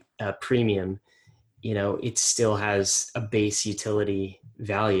monetary premium, it still has a base utility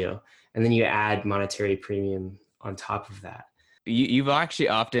value. And then you add monetary premium on top of that. You've actually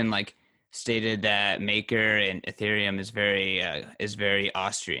often stated that Maker and Ethereum is very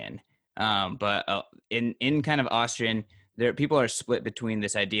Austrian. But in kind of Austrian, people are split between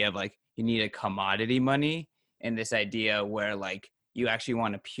this idea of you need a commodity money and this idea where you actually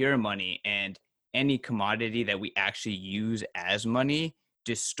want a pure money, and any commodity that we actually use as money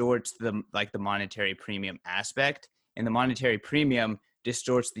distorts the monetary premium aspect, and the monetary premium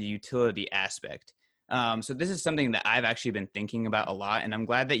distorts the utility aspect. So this is something that I've actually been thinking about a lot, and I'm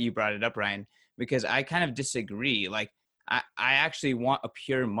glad that you brought it up, Ryan, because I kind of disagree. I actually want a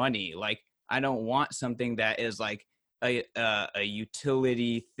pure money. I don't want something that is a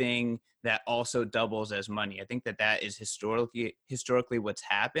utility thing that also doubles as money. I think that is historically what's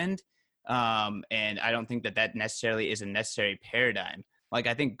happened. And I don't think that necessarily is a necessary paradigm.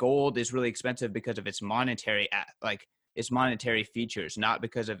 I think gold is really expensive because of its monetary features, not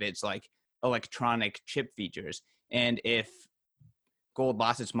because of its electronic chip features. And if gold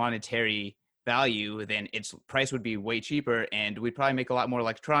lost its monetary value, then its price would be way cheaper, and we'd probably make a lot more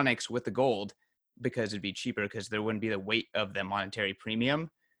electronics with the gold because it'd be cheaper, because there wouldn't be the weight of the monetary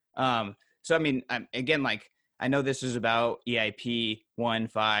premium. So I mean, again, I know this is about EIP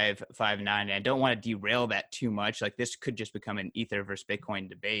 1559, and I don't want to derail that too much. This could just become an Ether versus Bitcoin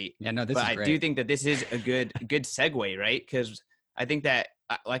debate. Yeah, no, this but is I great. do think that this is a good segue, right? Because I think that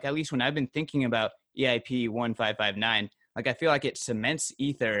at least when I've been thinking about EIP 1559, I feel like it cements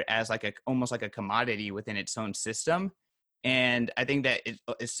Ether as almost like a commodity within its own system. And I think that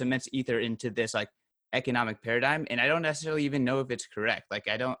it cements Ether into this economic paradigm. And I don't necessarily even know if it's correct.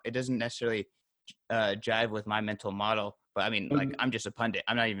 It doesn't necessarily jive with my mental model, but I mean, I'm just a pundit.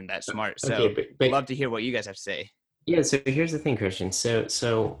 I'm not even that smart. So Okay, but I'd love to hear what you guys have to say. Yeah. So here's the thing, Christian.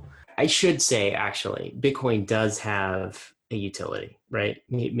 So I should say, actually, Bitcoin does have a utility, right?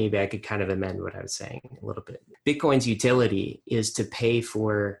 Maybe I could kind of amend what I was saying a little bit. Bitcoin's utility is to pay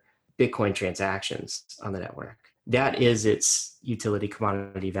for Bitcoin transactions on the network. That is its utility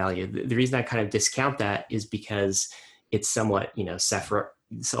commodity value. The reason I kind of discount that is because it's somewhat,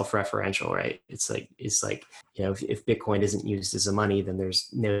 self-referential, right? It's like, if Bitcoin isn't used as a money, then there's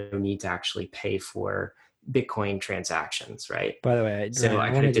no need to actually pay for Bitcoin transactions, right? By the way, so Ryan,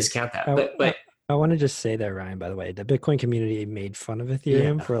 I kind of discount that. But I want to just say that, Ryan, by the way, the Bitcoin community made fun of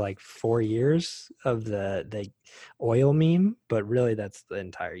Ethereum for 4 years of the oil meme, but really that's the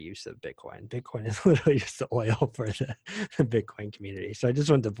entire use of Bitcoin. Bitcoin is literally just the oil for the Bitcoin community. So I just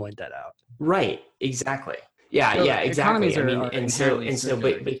wanted to point that out. Right. Exactly. Yeah. So yeah. Exactly.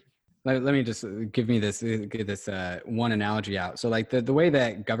 Let me just give this one analogy out. So the way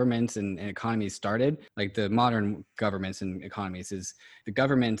that governments and economies started, the modern governments and economies, is the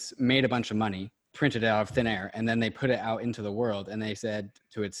governments made a bunch of money, printed it out of thin air, and then they put it out into the world, and they said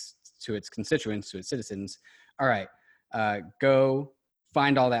to its constituents, to its citizens, all right, go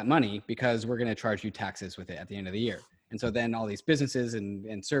find all that money, because we're going to charge you taxes with it at the end of the year. And so then all these businesses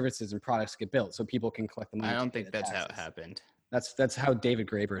and services and products get built so people can collect the money. I don't think that's how it happened. That's how David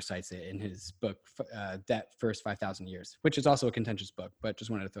Graeber cites it in his book, Debt First 5,000 Years, which is also a contentious book, but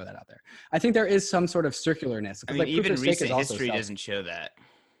just wanted to throw that out there. I think there is some sort of circularness. I mean, even recent history doesn't show that.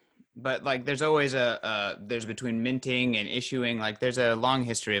 But there's always there's between minting and issuing, there's a long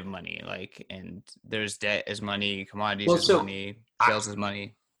history of money, and there's debt as money, commodities as money, sales as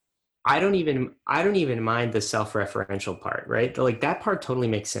money. I don't even mind the self-referential part, right? That part totally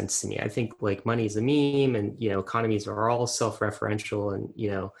makes sense to me. I think money is a meme, and economies are all self-referential, and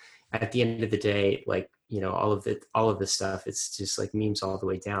at the end of the day, all of this stuff, it's just memes all the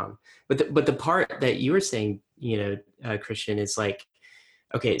way down. But the part that you were saying, Christian, is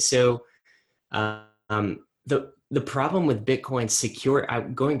okay. So the the problem with Bitcoin's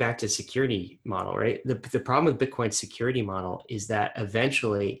going back to security model, right? The problem with Bitcoin's security model is that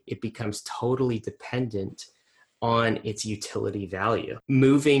eventually it becomes totally dependent on its utility value.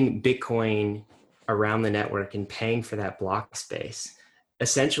 Moving Bitcoin around the network and paying for that block space,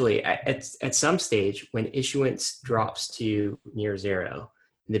 essentially at some stage when issuance drops to near zero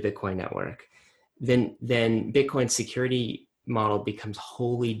in the Bitcoin network, then Bitcoin's security model becomes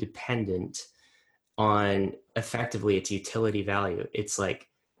wholly dependent on effectively its utility value. It's like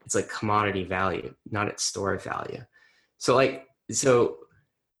commodity value, not its storage value. So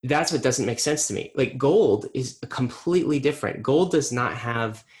that's what doesn't make sense to me. Like gold is completely different. Gold does not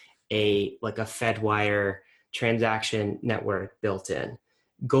have a Fedwire transaction network built in.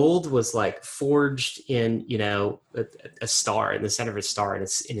 Gold was like forged in, a star, in the center of a star, and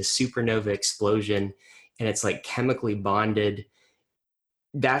it's in a supernova explosion, and it's like chemically bonded.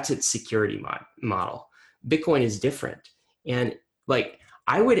 That's its security model. Bitcoin is different. And like,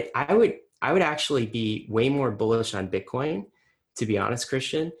 I would actually be way more bullish on Bitcoin, to be honest,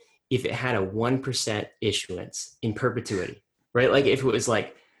 Christian, if it had a 1% issuance in perpetuity, right? Like if it was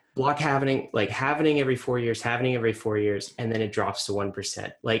like block halvening every 4 years, and then it drops to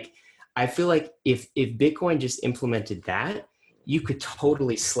 1%. Like, I feel like if Bitcoin just implemented that, you could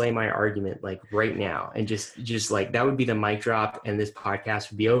totally slay my argument like right now, and just like that would be the mic drop, and this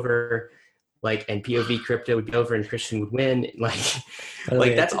podcast would be over, like, and POV crypto would be over, and Christian would win. Like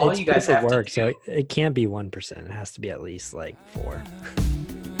that's all you guys have to do. So it can't be 1%. It has to be at least like 4%.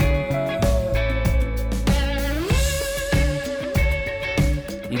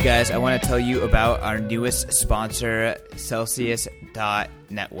 You guys, I want to tell you about our newest sponsor,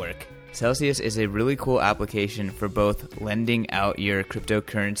 Celsius.network. Celsius is a really cool application for both lending out your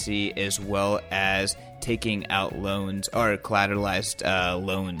cryptocurrency as well as taking out loans or collateralized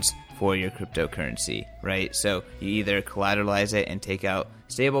loans for your cryptocurrency, right? So you either collateralize it and take out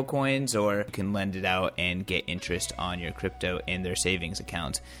stable coins, or you can lend it out and get interest on your crypto in their savings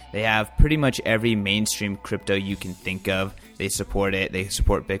account. They have pretty much every mainstream crypto you can think of. They support it. They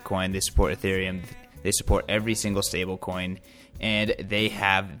support Bitcoin. They support Ethereum. They support every single stable coin. And they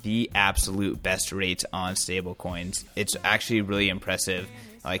have the absolute best rates on stable coins. It's actually really impressive.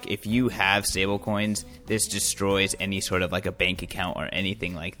 Like, if you have stable coins, this destroys any sort of like a bank account or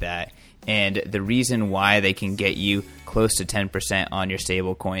anything like that. And the reason why they can get you close to 10% on your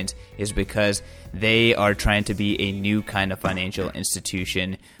stable coins is because they are trying to be a new kind of financial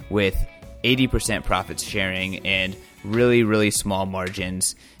institution with 80% profit sharing and really, really small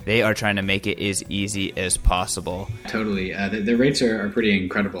margins. They are trying to make it as easy as possible. Totally. The rates are pretty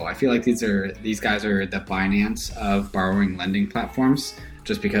incredible. I feel like these guys are the Binance of borrowing lending platforms,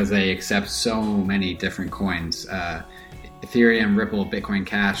 just because they accept so many different coins. Ethereum, Ripple, Bitcoin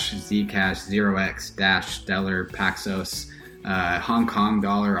Cash, Zcash, 0x, Dash, Stellar, Paxos, Hong Kong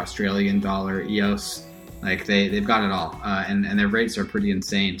dollar, Australian dollar, EOS. Like they've got it all. And their rates are pretty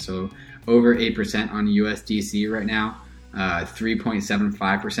insane. So over 8% on USDC right now,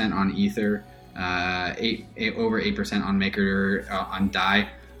 3.75% on Ether, over 8% on Maker, on DAI.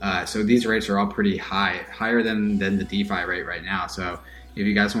 So these rates are all pretty higher than the DeFi rate right now. So if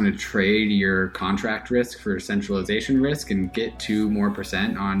you guys want to trade your contract risk for centralization risk and get 2% more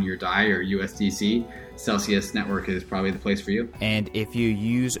on your DAI or USDC, Celsius Network is probably the place for you. And if you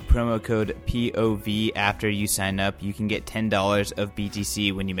use promo code POV after you sign up, you can get $10 of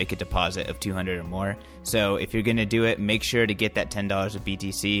BTC when you make a deposit of $200 or more. So if you're going to do it, make sure to get that $10 of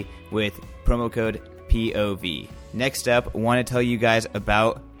BTC with promo code POV. Next up, I want to tell you guys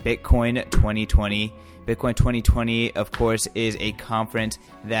about Bitcoin 2020. Bitcoin 2020, of course, is a conference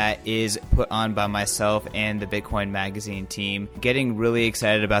that is put on by myself and the Bitcoin Magazine team. Getting really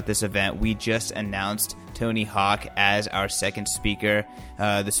excited about this event. We just announced Tony Hawk as our second speaker.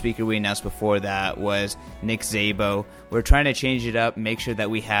 The speaker we announced before that was Nick Szabo. We're trying to change it up, make sure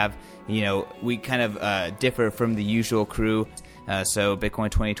that we have, we kind of differ from the usual crew. So Bitcoin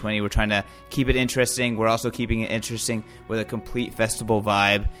 2020, we're trying to keep it interesting. We're also keeping it interesting with a complete festival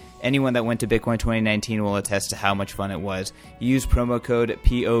vibe. Anyone that went to Bitcoin 2019 will attest to how much fun it was. Use promo code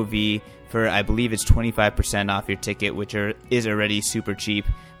POV for, I believe it's 25% off your ticket, which is already super cheap.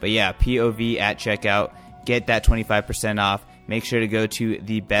 But yeah, POV at checkout. Get that 25% off. Make sure to go to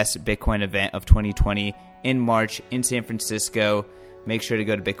the best Bitcoin event of 2020 in March in San Francisco. Make sure to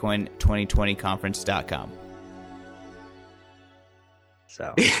go to bitcoin2020conference.com.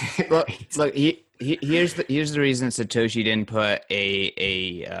 So, look, here's the reason Satoshi didn't put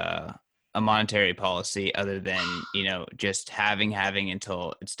a monetary policy other than just having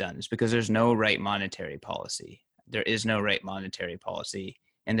until it's done. It's because there's no right monetary policy. There is no right monetary policy,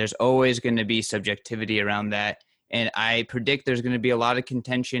 and there's always going to be subjectivity around that. And I predict there's going to be a lot of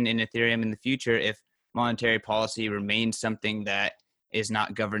contention in Ethereum in the future if monetary policy remains something that is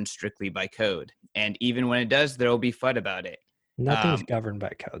not governed strictly by code. And even when it does, there will be FUD about it. Nothing's governed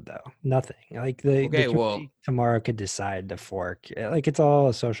by code, though. Nothing. Like the community tomorrow could decide to fork. Like it's all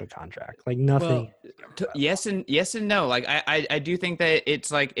a social contract. Like nothing. Well, yes and no. Like I do think that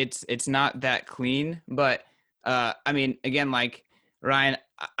it's like it's not that clean. But I mean, again, like Ryan,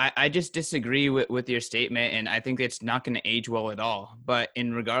 I just disagree with your statement, and I think it's not going to age well at all. But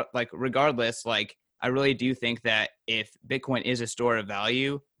regardless, like I really do think that if Bitcoin is a store of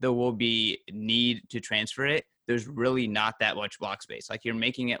value, there will be need to transfer it. There's really not that much block space. Like you're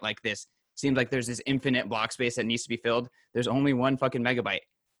making it like this. Seems like there's this infinite block space that needs to be filled. There's only 1 fucking megabyte.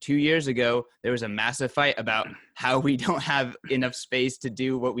 2 years ago, there was a massive fight about how we don't have enough space to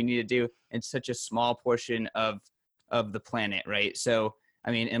do what we need to do in such a small portion of the planet, right? So,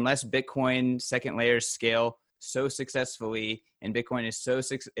 I mean, unless Bitcoin second layers scale so successfully and Bitcoin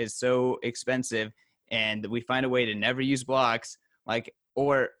is so expensive and we find a way to never use blocks, like,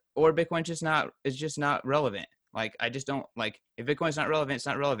 or Bitcoin is just not relevant. Like, I just don't like, if Bitcoin's not relevant, it's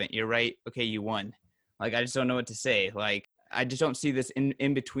not relevant. You're right. Okay. You won. Like, I just don't know what to say. Like, I just don't see this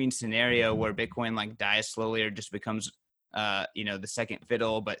in between scenario where Bitcoin like dies slowly or just becomes, the second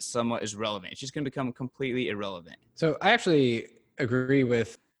fiddle, but somewhat is relevant. It's just going to become completely irrelevant. So I actually agree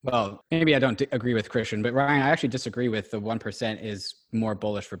with, well, maybe I don't agree with Christian, but Ryan, I actually disagree with the 1% is more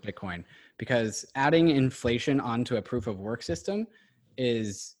bullish for Bitcoin, because adding inflation onto a proof of work system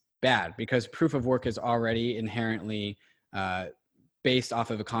is bad, because proof of work is already inherently based off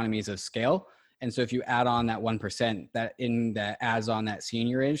of economies of scale. And so if you add on that 1%, that adds on that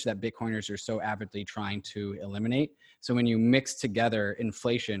seigniorage that Bitcoiners are so avidly trying to eliminate. So when you mix together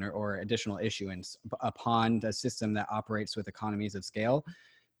inflation or additional issuance upon a system that operates with economies of scale,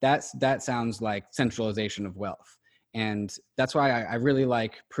 that sounds like centralization of wealth. And that's why I really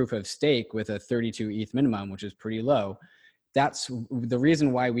like proof of stake with a 32 ETH minimum, which is pretty low. That's the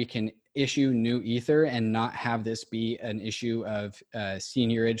reason why we can issue new Ether and not have this be an issue of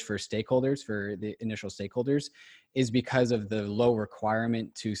seigniorage for stakeholders, for the initial stakeholders, is because of the low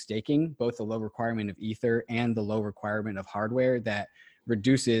requirement to staking, both the low requirement of Ether and the low requirement of hardware that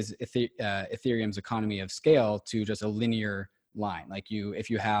reduces Ethereum's economy of scale to just a linear line. Like if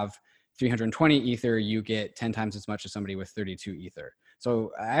you have 320 Ether, you get 10 times as much as somebody with 32 Ether.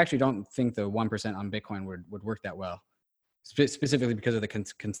 So I actually don't think the 1% on Bitcoin would work that well, specifically because of the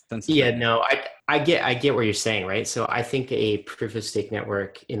consensus. Yeah, no, I get what you're saying, right? So I think a proof of stake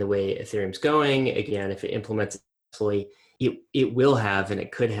network, in the way Ethereum's going, again, if it implements fully, it will have, and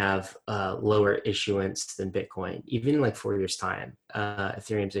it could have lower issuance than Bitcoin. Even in like 4 years' time,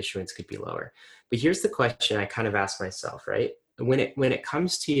 Ethereum's issuance could be lower. But here's the question I kind of ask myself, right? When it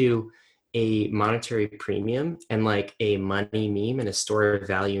comes to a monetary premium and like a money meme and a store of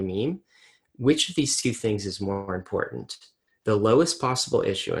value meme, which of these two things is more important? The lowest possible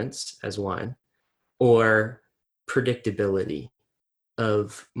issuance as one, or predictability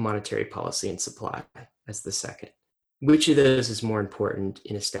of monetary policy and supply as the second? Which of those is more important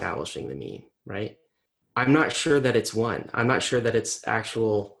in establishing the meme, right? I'm not sure that it's one. I'm not sure that it's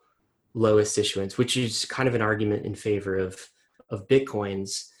actual lowest issuance, which is kind of an argument in favor of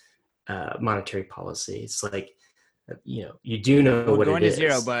Bitcoin's monetary policy. It's like, you do know what it is. We're going to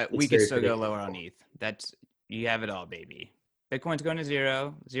zero, but we could still go lower on ETH. You have it all, baby. Bitcoin's going to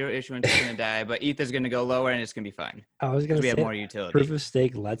zero issuance is going to die, but ETH is going to go lower and it's going to be fine. I was going to say, we have more utility. Proof of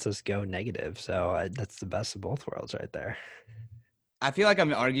stake lets us go negative, so that's the best of both worlds right there. I feel like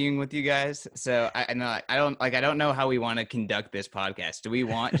I'm arguing with you guys, so I don't know how we want to conduct this podcast. Do we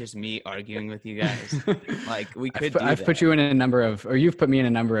want just me arguing with you guys? Like we could. I've put you in a number of, or you've put me in a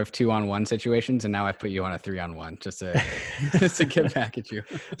number of 2-on-1 situations, and now I've put you on a 3-on-1 just to get back at you.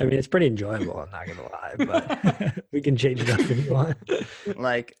 I mean, it's pretty enjoyable. I'm not gonna lie, but we can change it up if you want.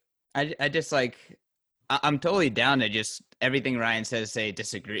 Like I just like I'm totally down to just everything Ryan says say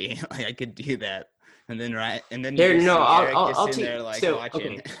disagree. Like I could do that. And then I'll take there, like,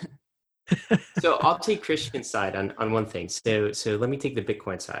 watching. Okay. So I'll take Christian's side on one thing. So let me take the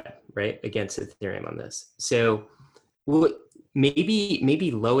Bitcoin side, right, against Ethereum on this. So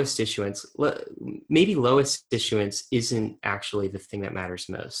maybe lowest issuance isn't actually the thing that matters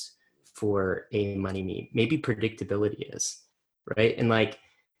most for a money meme. Maybe predictability is, right? And like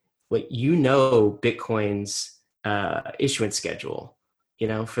Bitcoin's issuance schedule,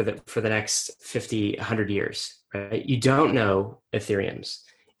 for the next 50, 100 years, right? You don't know Ethereum's.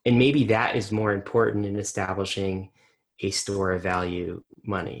 And maybe that is more important in establishing a store of value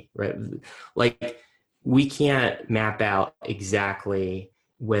money, right? Like we can't map out exactly,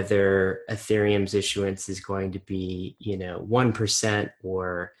 whether Ethereum's issuance is going to be, 1%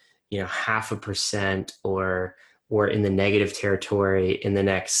 or, 0.5% or in the negative territory in the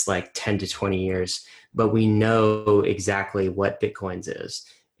next like 10 to 20 years. But we know exactly what Bitcoin's is.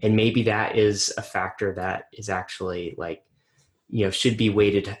 And maybe that is a factor that is actually like, should be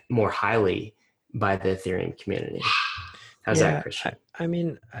weighted more highly by the Ethereum community. How's that, Christian? I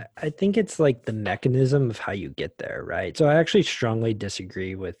mean, I think it's like the mechanism of how you get there, right? So I actually strongly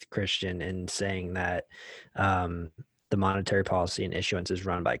disagree with Christian in saying that the monetary policy and issuance is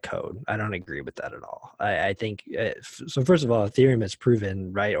run by code. I don't agree with that at all. I think, so first of all, Ethereum has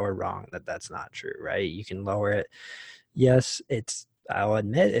proven, right or wrong, that that's not true, right? You can lower it. Yes, I'll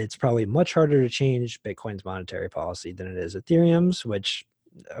admit it's probably much harder to change Bitcoin's monetary policy than it is Ethereum's, which,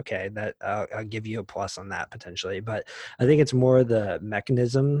 okay, that I'll give you a plus on that potentially, but I think it's more the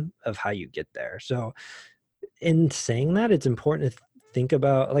mechanism of how you get there. So in saying that, it's important to think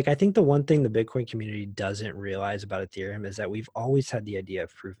about, like, I think the one thing the Bitcoin community doesn't realize about Ethereum is that we've always had the idea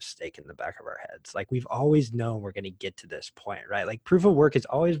of proof of stake in the back of our heads. Like, we've always known we're going to get to this point, right? Like, proof of work has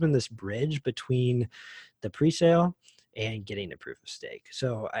always been this bridge between the pre-sale and getting to proof of stake.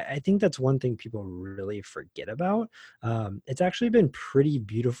 So I think that's one thing people really forget about. It's actually been pretty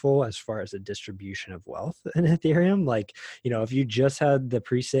beautiful as far as the distribution of wealth in Ethereum. Like, if you just had the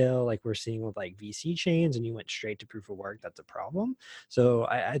pre-sale, like we're seeing with like VC chains, and you went straight to proof of work, that's a problem. So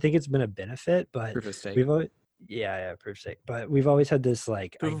I think it's been a benefit, but Proof of stake. we've always, proof of stake. But we've always had this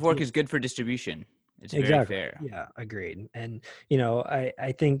like Proof of work is good for distribution. It's exactly. very fair. Yeah, agreed. And,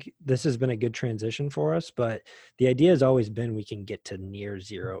 I think this has been a good transition for us, but the idea has always been we can get to near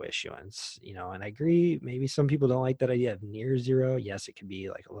zero issuance, and I agree. Maybe some people don't like that idea of near zero. Yes, it could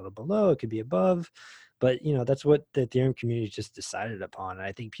be like a little below, it could be above, but, that's what the Ethereum community just decided upon. And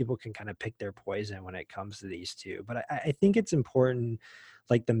I think people can kind of pick their poison when it comes to these two. But I think it's important,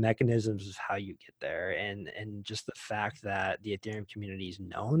 like the mechanisms of how you get there, and just the fact that the Ethereum community is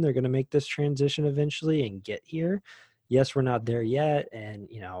known they're going to make this transition eventually and get here. Yes, we're not there yet, and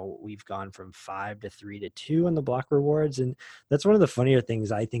we've gone from 5 to 3 to 2 on the block rewards, and that's one of the funnier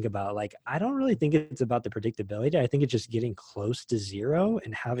things I think about. Like, I don't really think it's about the predictability. I think it's just getting close to zero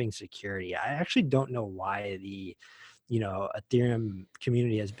and having security. I actually don't know why the Ethereum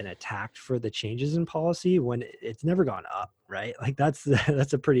community has been attacked for the changes in policy when it's never gone up, right? Like that's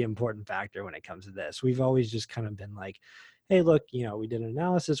a pretty important factor when it comes to this. We've always just kind of been like, hey, look, we did an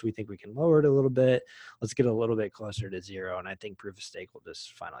analysis. We think we can lower it a little bit. Let's get a little bit closer to zero. And I think proof of stake will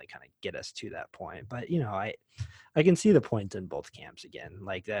just finally kind of get us to that point. But, I can see the point in both camps again.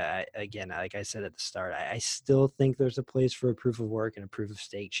 Like that, again, like I said at the start, I still think there's a place for a proof of work and a proof of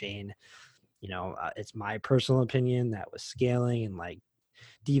stake chain. It's my personal opinion that with scaling and like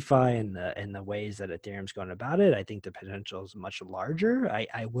DeFi and the ways that Ethereum's going about it, I think the potential is much larger.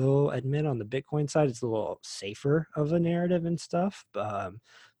 I will admit on the Bitcoin side, it's a little safer of a narrative and stuff.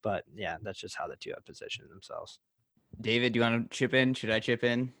 But yeah, that's just how the two have positioned themselves. David, do you want to chip in? Should I chip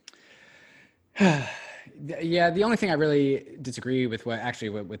in? Yeah, the only thing I really disagree with what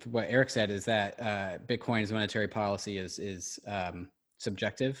Eric said is that Bitcoin's monetary policy is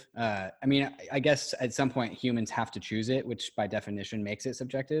subjective. I mean, I guess at some point humans have to choose it, which by definition makes it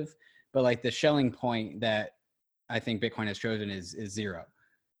subjective. But like the Schelling point that I think Bitcoin has chosen is zero.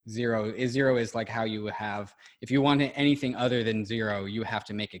 Zero is like how you have, if you want anything other than zero, you have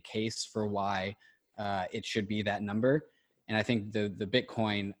to make a case for why it should be that number. And I think the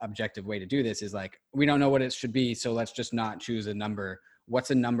Bitcoin objective way to do this is like, we don't know what it should be, so let's just not choose a number. What's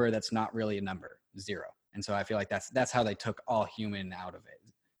a number that's not really a number? Zero. And so I feel like that's how they took all human out of it.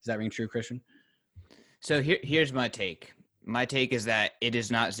 Does that ring true, Christian? So here's my take. My take is that it is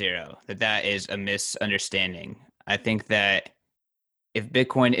not zero, that is a misunderstanding. I think that if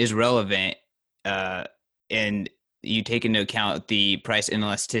Bitcoin is relevant and you take into account the price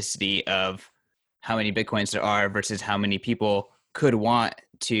inelasticity of how many Bitcoins there are versus how many people could want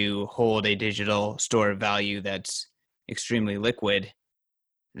to hold a digital store of value that's extremely liquid,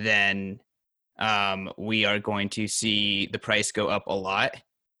 then we are going to see the price go up a lot,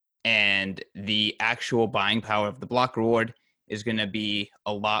 and the actual buying power of the block reward is going to be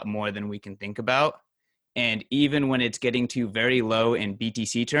a lot more than we can think about. And even when it's getting to very low in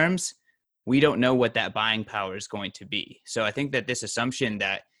BTC terms, we don't know what that buying power is going to be. So I think that this assumption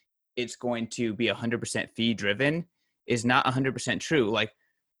that it's going to be 100% fee driven is not 100% true. Like,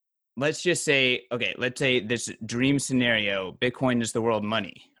 let's just say, okay, let's say this dream scenario, Bitcoin is the world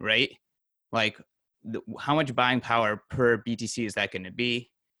money, right? Like, how much buying power per BTC is that going to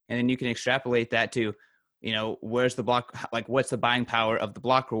be? And then you can extrapolate that to, where's the block, like what's the buying power of the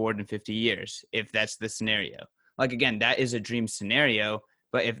block reward in 50 years, if that's the scenario. Like, again, that is a dream scenario,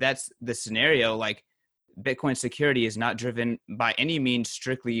 But if that's the scenario, like Bitcoin security is not driven by any means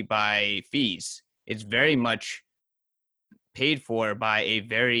strictly by fees. It's very much paid for by a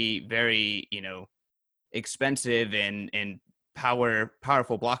very, very, expensive and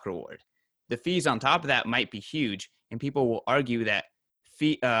powerful block reward. The fees on top of that might be huge, and people will argue that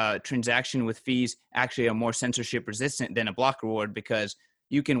transaction with fees actually are more censorship resistant than a block reward, because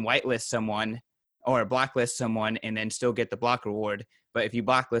you can whitelist someone or blacklist someone and then still get the block reward. But if you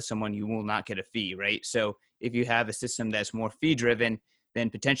blacklist someone, you will not get a fee, right? So if you have a system that's more fee driven, then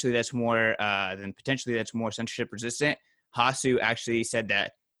potentially that's more censorship resistant. Hasu actually said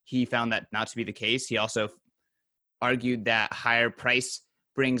that he found that not to be the case. He also argued that higher price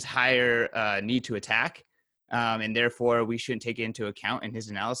brings higher need to attack, and therefore we shouldn't take it into account in his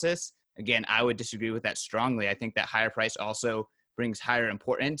analysis. Again, I would disagree with that strongly. I think that higher price also brings higher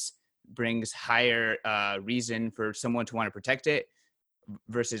importance, brings higher reason for someone to want to protect it,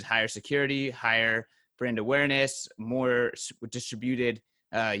 versus higher security, higher brand awareness, more distributed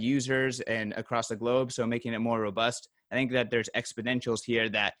users and across the globe, so making it more robust. I think that there's exponentials here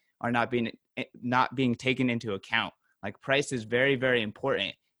that are not being taken into account. Like, price is very, very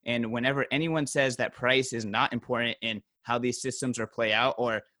important. And whenever anyone says that price is not important in how these systems are play out,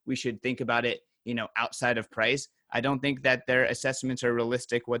 or we should think about it, outside of price, I don't think that their assessments are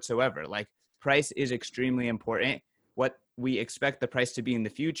realistic whatsoever. Like, price is extremely important. What we expect the price to be in the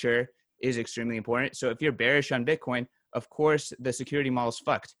future is extremely important. So if you're bearish on Bitcoin, of course, the security model is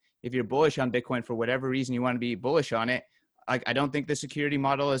fucked. If you're bullish on Bitcoin for whatever reason you want to be bullish on it, I don't think the security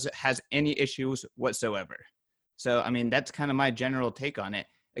model has any issues whatsoever. So, I mean, that's kind of my general take on it.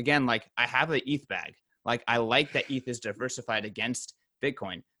 Again, like, I have an ETH bag. Like, I like that ETH is diversified against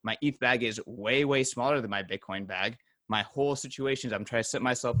Bitcoin. My ETH bag is way, way smaller than my Bitcoin bag. My whole situation is I'm trying to set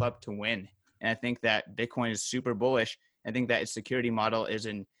myself up to win. And I think that Bitcoin is super bullish. I think that its security model is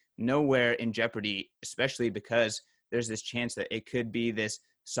nowhere in jeopardy, especially because there's this chance that it could be this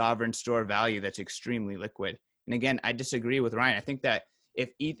sovereign store of value that's extremely liquid. And again, I disagree with Ryan. I think that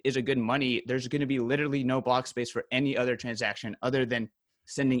if ETH is a good money, there's going to be literally no block space for any other transaction other than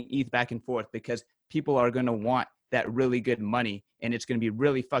sending ETH back and forth, because people are going to want that really good money, and it's going to be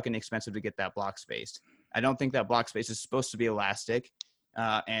really fucking expensive to get that block space. I don't think that block space is supposed to be elastic.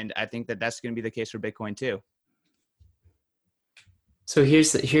 And I think that that's going to be the case for Bitcoin too. So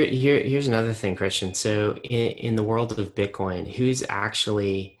here's another thing, Christian. So in the world of Bitcoin, who's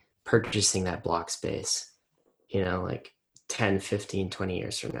actually purchasing that block space, like 10, 15, 20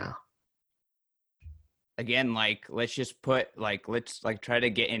 years from now? Again, like, let's just put, like, let's like try to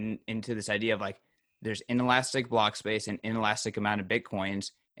get into this idea of like, there's inelastic block space and inelastic amount of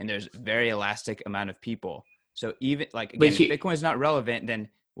Bitcoins, and there's very elastic amount of people. So even like, again, if Bitcoin is not relevant, then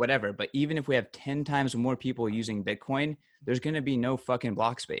whatever. But even if we have 10 times more people using Bitcoin, there's going to be no fucking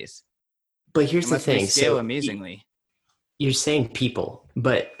block space. But here's the thing. Scale amazingly. You're saying people,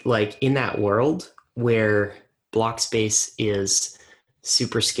 but like in that world where block space is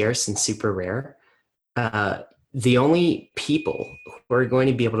super scarce and super rare, the only people who are going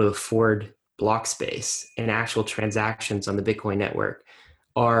to be able to afford block space and actual transactions on the Bitcoin network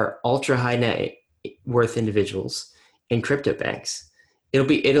are ultra high net worth individuals and crypto banks.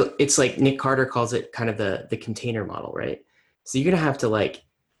 It's like Nick Carter calls it kind of the container model, right? So you're going to have to like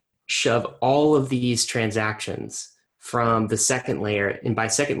shove all of these transactions from the second layer. And by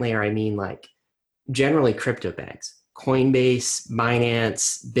second layer, I mean like generally crypto banks, Coinbase,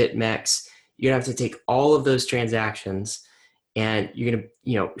 Binance, BitMEX. You're going to have to take all of those transactions and you're going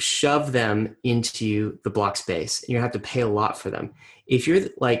to, shove them into the block space. And you're going to have to pay a lot for them. If you're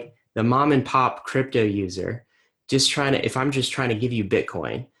like the mom and pop crypto user, if I'm just trying to give you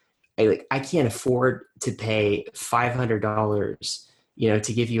Bitcoin, I can't afford to pay $500,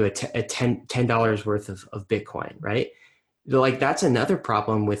 to give you a $10 worth of Bitcoin, right? Like, that's another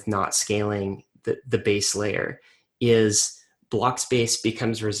problem with not scaling the base layer is block space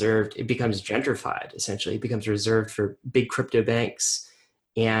becomes reserved. It becomes gentrified, essentially. It becomes reserved for big crypto banks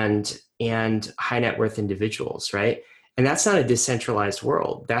and high net worth individuals, right? And that's not a decentralized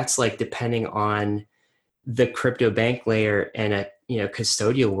world. That's like depending on the crypto bank layer and a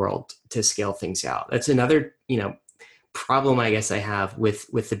custodial world to scale things out. That's another problem I guess I have with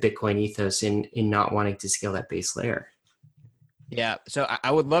the Bitcoin ethos in not wanting to scale that base layer. Yeah, so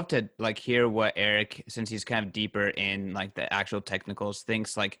I would love to like hear what Eric, since he's kind of deeper in like the actual technicals,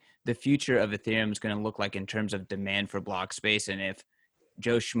 thinks like the future of Ethereum is going to look like in terms of demand for block space, and if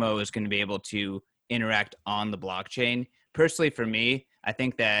Joe Schmo is going to be able to interact on the blockchain. Personally, for me, I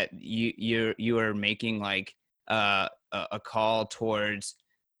think that you are making like a call towards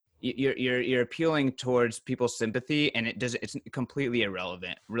you're appealing towards people's sympathy, and it's completely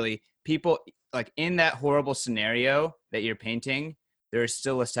irrelevant. Really, people like in that horrible scenario that you're painting, there is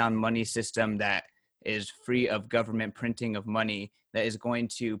still a sound money system that is free of government printing of money that is going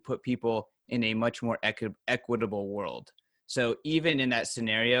to put people in a much more equitable world. So even in that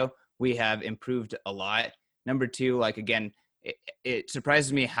scenario, we have improved a lot. Number two, like, again, it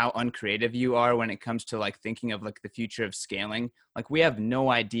surprises me how uncreative you are when it comes to like thinking of like the future of scaling. Like, we have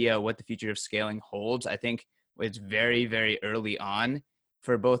no idea what the future of scaling holds. I think it's very, very early on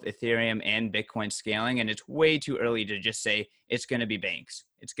for both Ethereum and Bitcoin scaling. And it's way too early to just say it's going to be banks.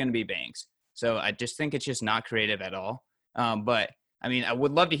 It's going to be banks. So I just think it's just not creative at all. But I mean, I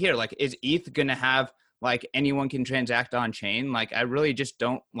would love to hear, like, is ETH going to have like anyone can transact on chain? Like, I really just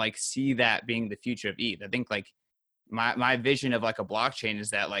don't like see that being the future of ETH. I think like my vision of like a blockchain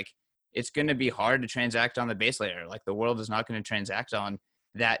is that like it's going to be hard to transact on the base layer. Like, the world is not going to transact on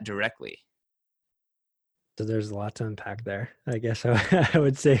that directly. So there's a lot to unpack there. I guess I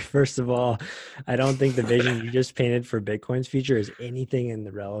would say, first of all, I don't think the vision you just painted for Bitcoin's future is anything in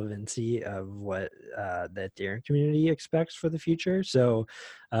the relevancy of what the Ethereum community expects for the future. So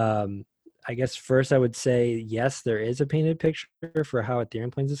I guess first I would say, yes, there is a painted picture for how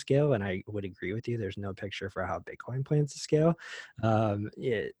Ethereum plans to scale. And I would agree with you. There's no picture for how Bitcoin plans to scale.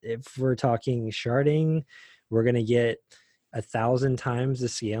 If we're talking sharding, we're going to get 1,000 times the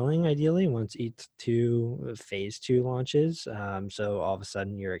scaling ideally once ETH2 phase 2 launches. So all of a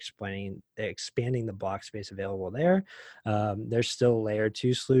sudden you're expanding the block space available there. There's still layer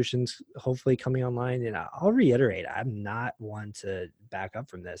 2 solutions hopefully coming online. And I'll reiterate, I'm not one to back up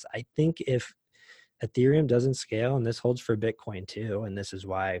from this. I think if Ethereum doesn't scale, and this holds for Bitcoin too, and this is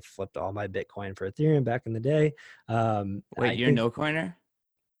why I flipped all my Bitcoin for Ethereum back in the day. Wait, you're no coiner?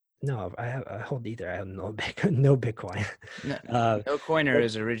 No, I hold Ether. I have no Bitcoin. No coiner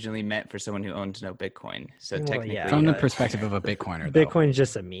is originally meant for someone who owns no Bitcoin. So technically, yeah, from the perspective of a Bitcoiner, Bitcoin's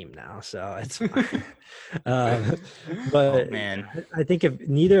just a meme now, so it's fine. But man, I think if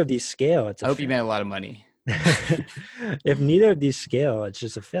neither of these scale, I hope you made a lot of money. If neither of these scale, it's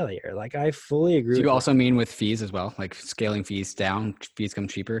just a failure. Like, I fully agree. Do you also mean with fees as well, like scaling fees down, fees come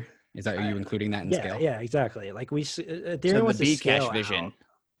cheaper? Is that, are you including that in scale? Yeah, exactly. Like Ethereum was the Bcash vision.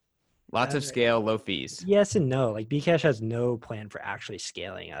 Lots of scale, low fees. Yes and no. Like, Bcash has no plan for actually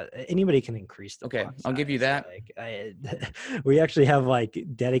scaling. Anybody can increase the Okay, I'll give you that. Like, we actually have like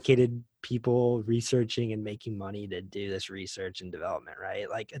dedicated people researching and making money to do this research and development, right?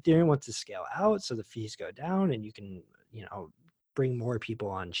 Like, Ethereum wants to scale out so the fees go down and you can, bring more people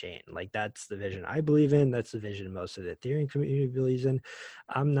on chain. Like, that's the vision I believe in. That's the vision most of the Ethereum community believes in.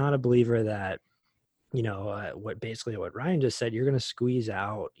 I'm not a believer that what Ryan just said, you're going to squeeze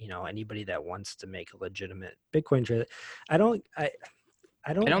out, anybody that wants to make a legitimate Bitcoin trade. I don't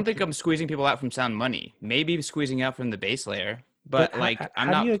think I'm squeezing people out from sound money. Maybe squeezing out from the base layer, but I'm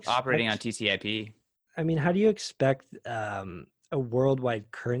not operating on TCP. I mean, how do you expect a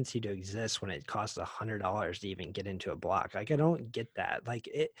worldwide currency to exist when it costs $100 to even get into a block? Like, I don't get that. Like,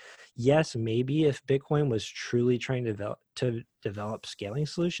 yes, maybe if Bitcoin was truly trying to develop scaling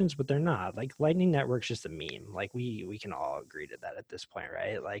solutions, but they're not. Like, Lightning Network's just a meme. Like, we can all agree to that at this point,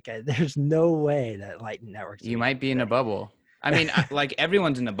 right? Like, there's no way that Lightning Network. You might be in a bubble. I mean, like,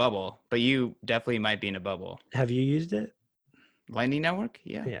 everyone's in a bubble, but you definitely might be in a bubble. Have you used it? Lightning Network?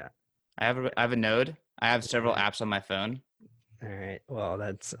 Yeah. I have a node. I have several apps on my phone. All right. Well,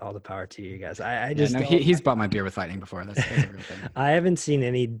 that's all the power to you guys. He's bought my beer with Lightning before. That's a real thing. I haven't seen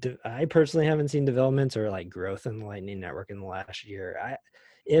I personally haven't seen developments or like growth in the Lightning Network in the last year.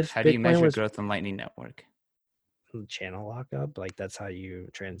 How do you measure growth in Lightning Network? Channel lockup, like that's how you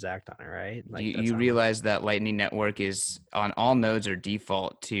transact on it, right? Like, you realize that Lightning Network is on all nodes are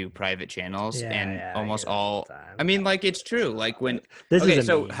default to private channels, almost all. I mean, like, it's true. Like, when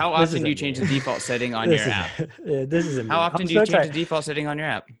how often do you change the default setting on your app? How often do you change the default setting on your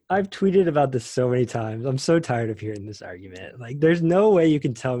app? I've tweeted about this so many times. I'm so tired of hearing this argument. Like, there's no way you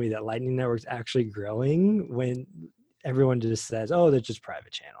can tell me that Lightning Network's actually growing when everyone just says, "Oh, they're just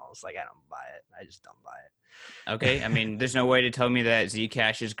private channels." Like, I don't buy it. I just don't buy it. Okay, I mean, there's no way to tell me that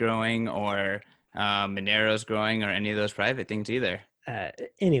Zcash is growing or Monero's growing or any of those private things either.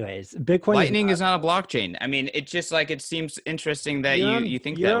 Anyways, Bitcoin. Lightning is not a blockchain. I mean, it's just like, it seems interesting that you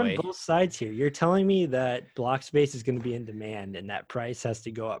think that way. You're on both sides here. You're telling me that block space is going to be in demand and that price has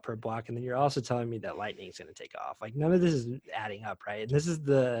to go up per block, and then you're also telling me that Lightning is going to take off. Like, none of this is adding up, right? And this is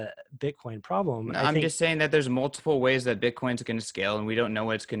the Bitcoin problem. No, I'm just saying that there's multiple ways that Bitcoin's going to scale, and we don't know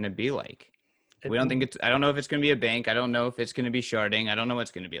what it's going to be like. I don't know if it's going to be a bank. I don't know if it's going to be sharding. I don't know what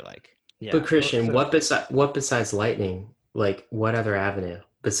it's going to be like. Yeah. But Christian, what besides Lightning? Like, what other avenue?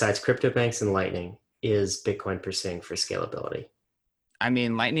 besides crypto banks and Lightning is Bitcoin pursuing for scalability? I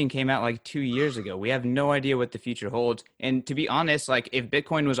mean, Lightning came out like 2 years ago. We have no idea what the future holds. And to be honest, like if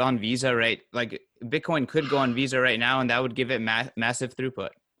Bitcoin was on Visa, right? Like Bitcoin could go on Visa right now, and that would give it massive throughput.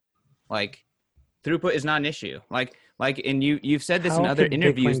 Like throughput is not an issue. And you've said this in other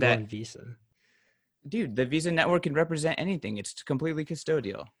interviews Bitcoin go that, on Visa? dude, the Visa network can represent anything. It's completely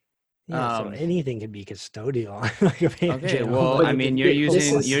custodial. Yeah, so anything can be custodial. Like a payment Okay, channel. well, But I mean, you're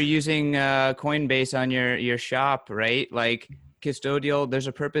this using is- Coinbase on your shop, right? Like custodial, there's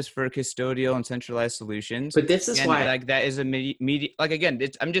a purpose for custodial and centralized solutions. But this is And why, like that is a media. Like again,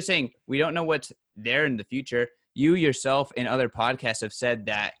 I'm just saying we don't know what's there in the future. You yourself in other podcasts have said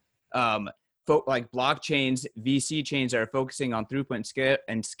that like blockchains, VC chains are focusing on throughput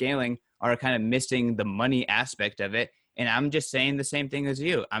and scaling are kind of missing the money aspect of it. And I'm just saying the same thing as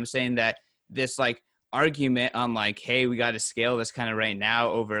you. I'm saying that this like argument on like, hey, we got to scale this kind of right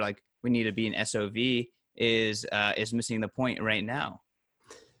now over like we need to be an SOV is missing the point right now.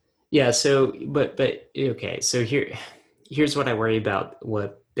 yeah. So, but okay. So here's what I worry about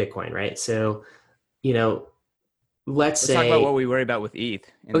with Bitcoin, right? So, let's say talk about what we worry about with ETH.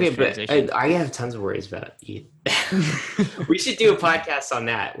 Okay, but I have tons of worries about ETH. We should do a podcast on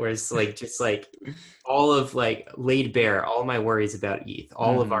that, where it's like just like all of like laid bare all my worries about ETH,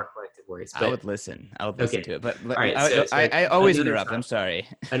 all of our collective worries. But I would listen to it, but right, I always interrupt. Time. I'm sorry.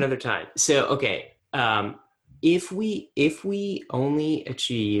 Another time. So okay, if we only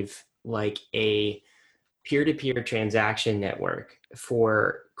achieve like a peer-to-peer transaction network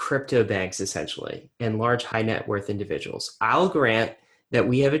for crypto banks essentially and large high net worth individuals, I'll grant that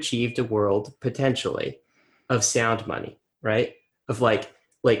we have achieved a world potentially of sound money, right? Of like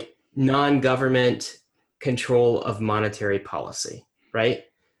non-government control of monetary policy, right?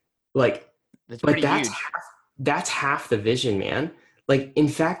 Like, but that's half the vision, man. Like, in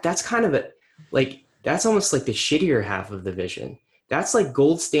fact, that's kind of that's almost like the shittier half of the vision. That's like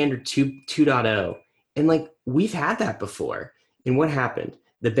gold standard 2.0. And like, we've had that before. And what happened?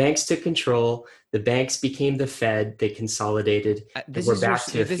 The banks took control. The banks became the Fed. They consolidated. This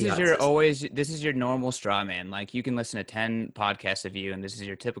is your normal straw man. Like you can listen to 10 podcasts of you, and this is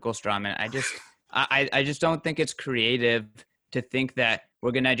your typical straw man. I just don't think it's creative to think that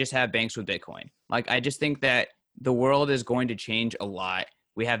we're gonna just have banks with Bitcoin. Like I just think that the world is going to change a lot.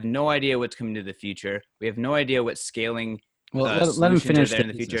 We have no idea what's coming to the future. We have no idea what scaling. Well, let him finish there in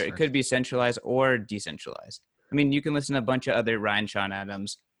the future. It could be centralized or decentralized. I mean, you can listen to a bunch of other Ryan Sean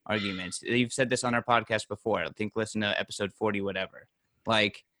Adams arguments. You've said this on our podcast before. I think listen to episode 40, whatever.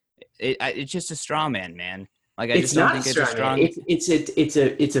 Like, it's just a straw man. Like, I just don't think it's a strong.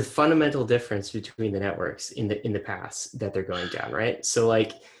 It's a fundamental difference between the networks in the past that they're going down, right? So,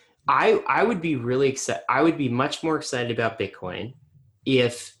 like, I would be really excited. I would be much more excited about Bitcoin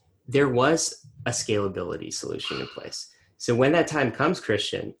if there was a scalability solution in place. So when that time comes,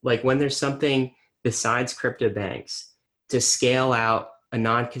 Christian, like when there's something besides crypto banks to scale out a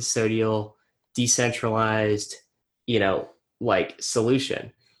non-custodial, decentralized, like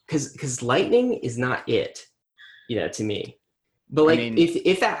solution, because Lightning is not it, to me. But like,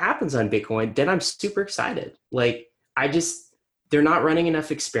 if that happens on Bitcoin, then I'm super excited. Like, they're not running enough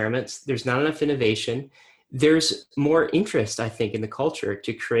experiments. There's not enough innovation. There's more interest, I think, in the culture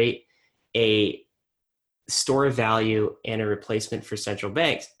to create a store of value and a replacement for central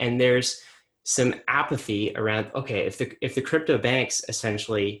banks. And there's some apathy around, okay, if the crypto banks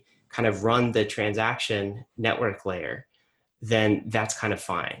essentially kind of run the transaction network layer, then that's kind of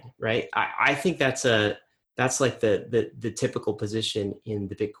fine, right? I think that's like the typical position in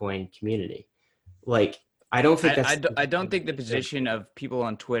the Bitcoin community. Like, I don't think I don't think the position of people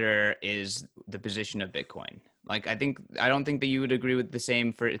on Twitter is the position of Bitcoin. Like, I don't think that you would agree with the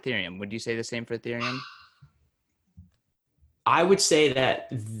same for Ethereum. Would you say the same for Ethereum? I would say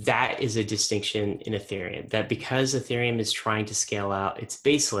that is a distinction in Ethereum, that because Ethereum is trying to scale out its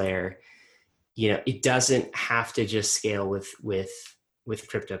base layer, it doesn't have to just scale with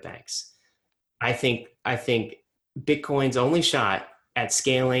crypto banks. I think Bitcoin's only shot at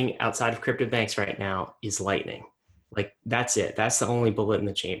scaling outside of crypto banks right now is Lightning. Like, that's it. That's the only bullet in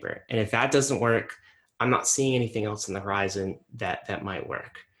the chamber. And if that doesn't work, I'm not seeing anything else on the horizon that might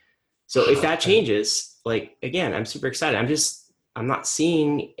work. So if that changes, like, again, I'm super excited. I'm not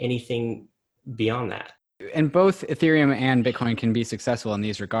seeing anything beyond that. And both Ethereum and Bitcoin can be successful in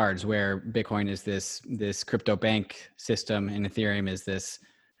these regards, where Bitcoin is this crypto bank system and Ethereum is this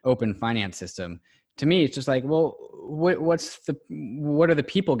open finance system. to me, it's just like, well, what are the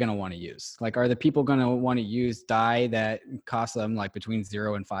people going to want to use? Like, are the people going to want to use DAI that costs them like between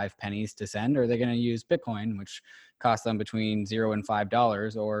 0 and 5 pennies to send? Or are they going to use Bitcoin, which costs them between $0 and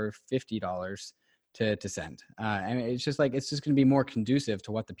 $5 or $50 to send? I mean, it's just like, it's just going to be more conducive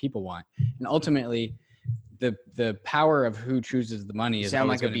to what the people want. And ultimately, the power of who chooses the money is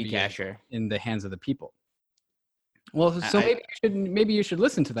always going to be in the hands of the people. Well, so maybe you should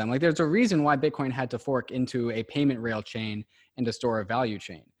listen to them. Like, there's a reason why Bitcoin had to fork into a payment rail chain and a store of value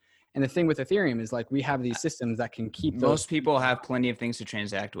chain. And the thing with Ethereum is like, we have these systems that can keep those. Most people have plenty of things to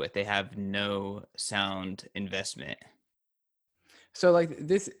transact with. They have no sound investment. So like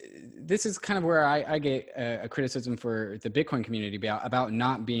this is kind of where I get a criticism for the Bitcoin community about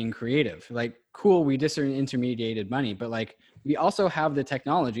not being creative. Like, cool, we disintermediated money, but like, we also have the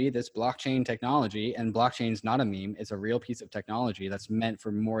technology, this blockchain technology, and blockchain's not a meme. It's a real piece of technology that's meant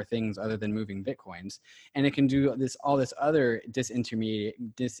for more things other than moving Bitcoins. And it can do all this other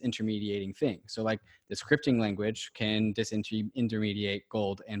disintermediating thing. So like, the scripting language can disintermediate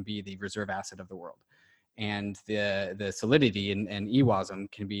gold and be the reserve asset of the world. And the Solidity and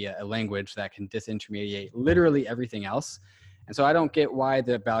EWASM can be a language that can disintermediate literally everything else. And so I don't get why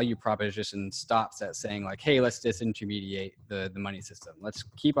the value proposition stops at saying like, hey, let's disintermediate the money system. Let's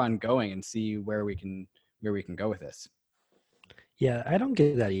keep on going and see where we can go with this. Yeah, I don't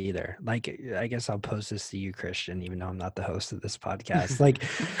get that either. Like, I guess I'll post this to you, Christian, even though I'm not the host of this podcast.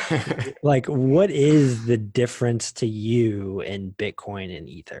 Like, what is the difference to you in Bitcoin and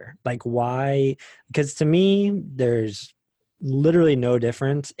Ether? Like, why? Because to me, there's literally no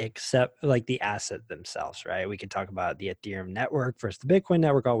difference except like the asset themselves, right? We could talk about the Ethereum network versus the Bitcoin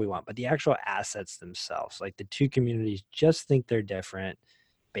network all we want, but the actual assets themselves, like the two communities just think they're different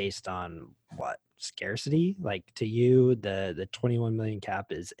based on what? Scarcity? Like, to you, the 21 million cap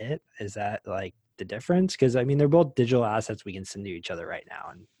is that like the difference? Because I mean, they're both digital assets we can send to each other right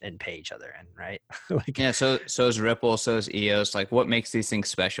now and pay each other in, right? Like, yeah, so is Ripple, so is EOS. Like, what makes these things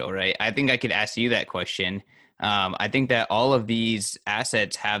special, right? I think I could ask you that question. I think that all of these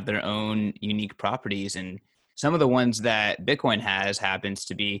assets have their own unique properties, and some of the ones that Bitcoin has happens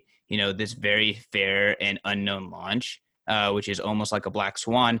to be, this very fair and unknown launch, which is almost like a black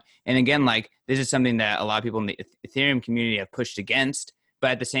swan. And again, like, this is something that a lot of people in the Ethereum community have pushed against.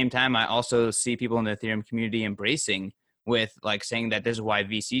 But at the same time, I also see people in the Ethereum community embracing, with like saying that this is why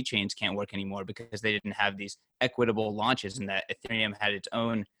VC chains can't work anymore, because they didn't have these equitable launches, and that Ethereum had its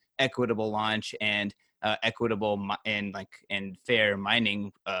own equitable launch and equitable and fair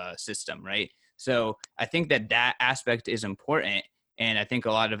mining system, right? So I think that aspect is important. And I think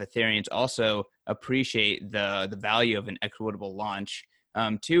a lot of Ethereans also appreciate the value of an equitable launch.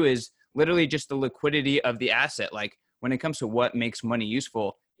 Two is literally just the liquidity of the asset. Like, when it comes to what makes money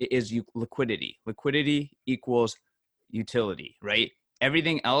useful, it is liquidity. Liquidity equals utility, right?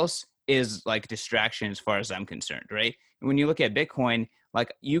 Everything else is like distraction as far as I'm concerned, right? And when you look at Bitcoin,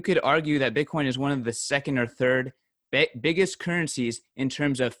 like, you could argue that Bitcoin is one of the second or third biggest currencies in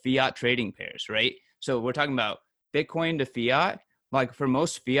terms of fiat trading pairs, right? So we're talking about Bitcoin to fiat. Like, for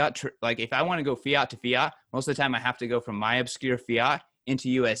most fiat, like if I want to go fiat to fiat, most of the time I have to go from my obscure fiat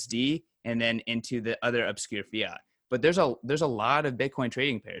into USD and then into the other obscure fiat. But there's a lot of Bitcoin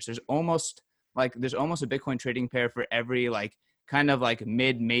trading pairs. There's almost a Bitcoin trading pair for every like kind of like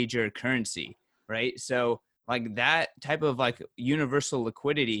mid-major currency, right? So like, that type of like universal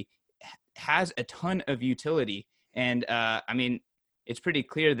liquidity has a ton of utility. And I mean, it's pretty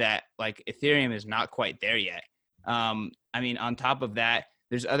clear that like Ethereum is not quite there yet. I mean, on top of that,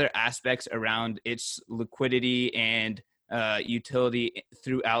 there's other aspects around its liquidity and utility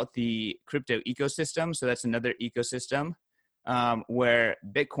throughout the crypto ecosystem. So that's another ecosystem where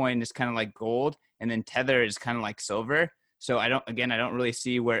Bitcoin is kind of like gold, and then Tether is kind of like silver. So I don't really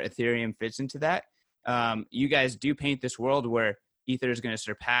see where Ethereum fits into that. You guys do paint this world where Ether is going to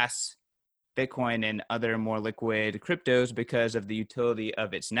surpass Bitcoin and other more liquid cryptos because of the utility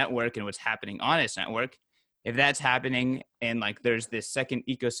of its network and what's happening on its network. If that's happening and like there's this second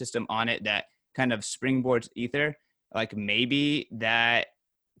ecosystem on it that kind of springboards Ether, like maybe that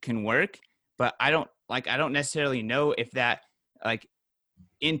can work, but I don't necessarily know if that like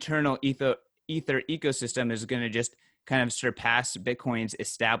internal Ether ecosystem is going to just kind of surpass Bitcoin's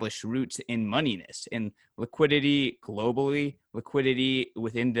established roots in moneyness and liquidity globally, liquidity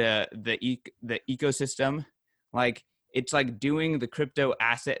within the ecosystem. Like, it's like doing the crypto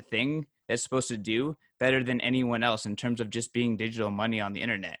asset thing that's supposed to do better than anyone else in terms of just being digital money on the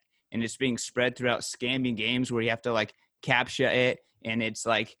internet. And it's being spread throughout scamming games where you have to like CAPTCHA it. And it's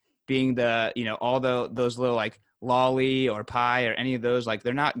like being the, all those little like Lolly or Pi or any of those, like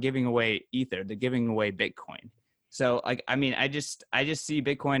they're not giving away Ether, they're giving away Bitcoin. So like, I mean, I just see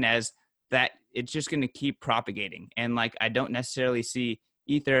Bitcoin as that it's just going to keep propagating. And like, I don't necessarily see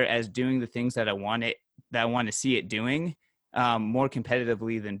Ether as doing the things that I want to see it doing more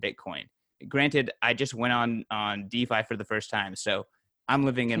competitively than Bitcoin. Granted, I just went on DeFi for the first time, so I'm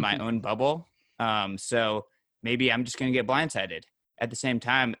living in my own bubble. So maybe I'm just going to get blindsided. At the same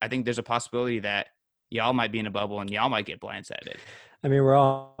time, I think there's a possibility that y'all might be in a bubble and y'all might get blindsided. I mean, we're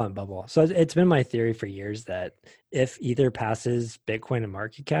all on bubble. So it's been my theory for years that if Ether passes Bitcoin and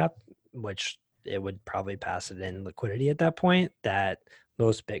market cap, which it would probably pass it in liquidity at that point, that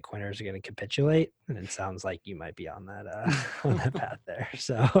most Bitcoiners are going to capitulate. And it sounds like you might be on that on that path there.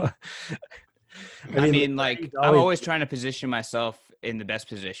 So I mean, like I'm always trying to position myself in the best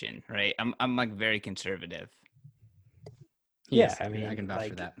position, right? I'm like very conservative. Yeah, I mean, I can vouch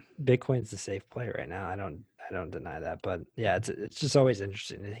for that. Bitcoin's the safe play right now. I don't deny that, but yeah, it's just always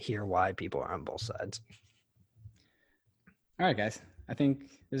interesting to hear why people are on both sides. All right, guys. I think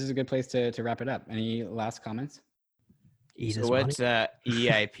this is a good place to wrap it up. Any last comments? So what's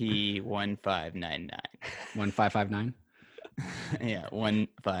EIP 1599? 1559? Yeah,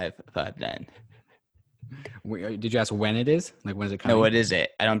 1559. Did you ask when it is? Like, when is it coming? No, what is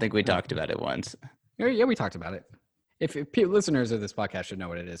it? I don't think we talked about it once. Yeah, we talked about it. If listeners of this podcast should know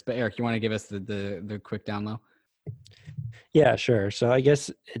what it is. But Eric, you want to give us the quick down low? Yeah, sure. So I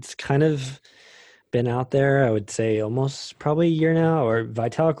guess it's kind of been out there, I would say almost probably a year now, or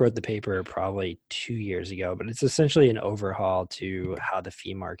Vitalik wrote the paper probably 2 years ago, but it's essentially an overhaul to how the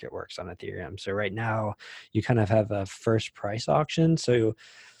fee market works on Ethereum. So right now you kind of have a first price auction. So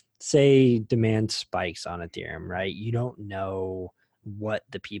say demand spikes on Ethereum, right? You don't know what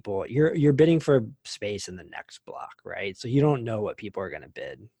the people you're bidding for space in the next block, right? So you don't know what people are going to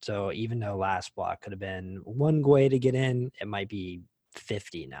bid. So even though last block could have been 1 GUI to get in, it might be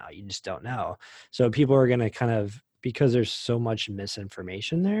 50 now. You just don't know. So people are going to kind of, because there's so much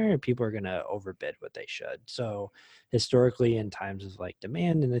misinformation there, people are going to overbid what they should. So historically, in times of like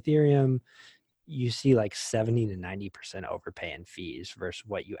demand in Ethereum, you see like 70 to 90% overpay in fees versus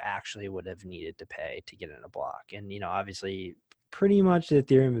what you actually would have needed to pay to get in a block. And, obviously pretty much the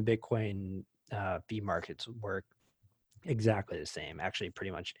Ethereum and Bitcoin fee markets work exactly the same. Actually,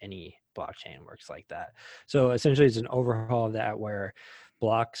 pretty much any blockchain works like that. So essentially it's an overhaul of that, where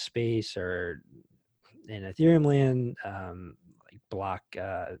block space, or in Ethereum land, like block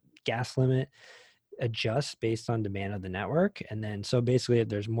gas limit adjusts based on demand of the network. And then so basically if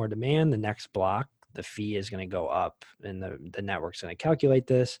there's more demand, the next block, the fee is going to go up, and the network's going to calculate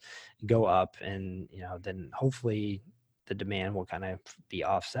this, go up, and then hopefully the demand will kind of be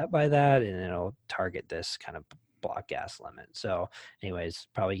offset by that, and it'll target this kind of block gas limit. So anyways,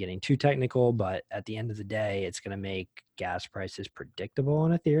 probably getting too technical, but at the end of the day, it's going to make gas prices predictable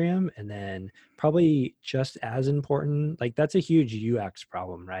on Ethereum. And then probably just as important, like that's a huge UX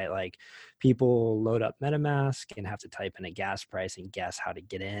problem, right? Like people load up MetaMask and have to type in a gas price and guess how to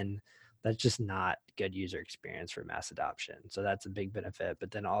get in. That's just not good user experience for mass adoption. So that's a big benefit. But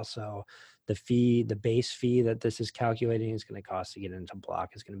then also the base fee that this is calculating is going to cost to get into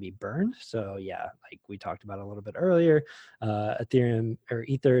block is going to be burned. So yeah, like we talked about a little bit earlier, Ethereum or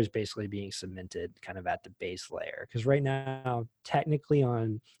Ether is basically being cemented kind of at the base layer. Because right now, technically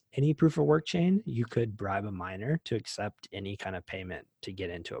on any proof of work chain, you could bribe a miner to accept any kind of payment to get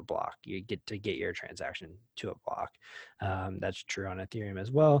into a block. You get to get your transaction to a block. That's true on Ethereum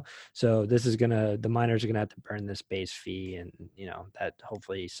as well. So this is the miners are gonna have to burn this base fee, and that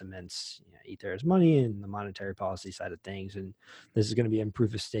hopefully cements Ether as money and the monetary policy side of things. And this is gonna be in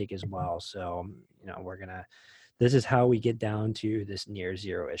proof of stake as well. So this is how we get down to this near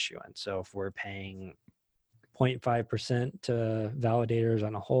zero issuance. So if we're paying 0.5% to validators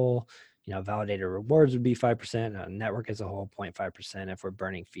on a whole, validator rewards would be 5%, a network as a whole 0.5%. If we're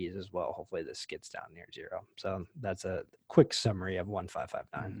burning fees as well, hopefully this gets down near zero. So that's a quick summary of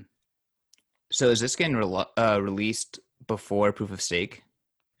 1559. So is this getting released before proof of stake?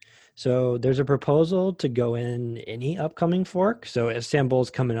 So there's a proposal to go in any upcoming fork. So Istanbul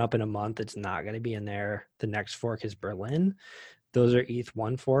is coming up in a month. It's not going to be in there. The next fork is Berlin. Those are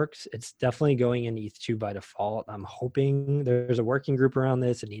ETH1 forks. It's definitely going in ETH2 by default. I'm hoping there's a working group around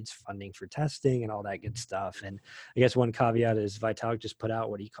this. It needs funding for testing and all that good stuff. And I guess one caveat is Vitalik just put out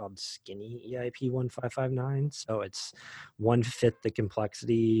what he called skinny EIP 1559. So it's 1/5 the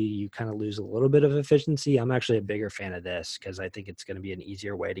complexity. You kind of lose a little bit of efficiency. I'm actually a bigger fan of this because I think it's going to be an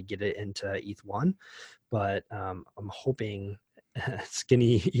easier way to get it into ETH1. But I'm hoping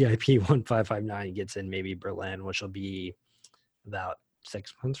skinny EIP 1559 gets in maybe Berlin, which will be about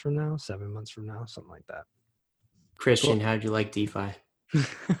 6 months from now, 7 months from now, something like that. Christian, how'd you like DeFi?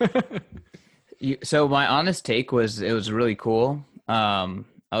 So my honest take was it was really cool. I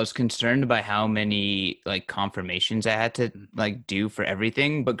was concerned by how many like confirmations I had to like do for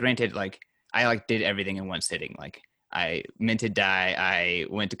everything. But granted, like I like did everything in one sitting. Like I minted DAI, I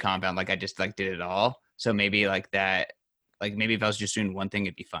went to compound, like I just like did it all. So maybe like that, like maybe if I was just doing one thing,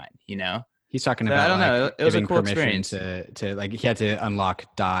 it'd be fine, you know? He's talking So, about I don't know. It was a giving cool permission experience. to like he had to unlock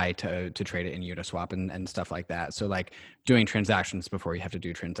DAI to trade it in Uniswap and stuff like that. So like doing transactions before you have to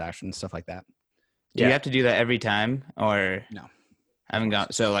do transactions, stuff like that. Do you have to do that every time or No. I haven't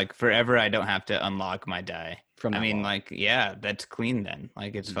got so like forever I don't have to unlock my DAI. From I that mean, wallet. like, yeah, that's clean then.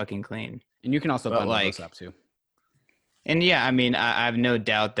 Like it's fucking clean. And you can also but, bundle like, those up too. And yeah, I mean, I have no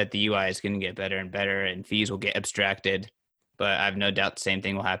doubt that the UI is going to get better and better and fees will get abstracted. But I have no doubt the same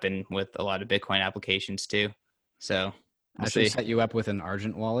thing will happen with a lot of Bitcoin applications too. So I we'll should see. set you up with an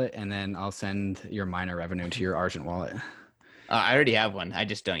Argent wallet, and then I'll send your miner revenue to your Argent wallet. I already have one. I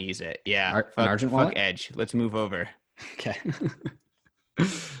just don't use it. Yeah. An Argent wallet? Fuck Edge. Let's move over. Okay.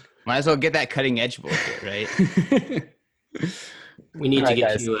 Might as well get that cutting edge bullshit, right? We need to Alright, get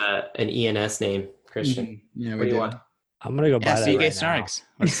guys. you an ENS name, Christian. Yeah, What we do you do. want? I'm gonna go buy Yeah, that CK right Snarks.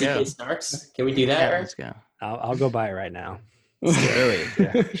 Let's CK go. Snarks? Can we do that? Yeah, Eric? let's go. now. I'll go buy it right now. Really?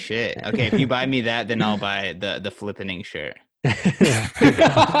 Shit. Okay, if you buy me that, then I'll buy the flippening shirt.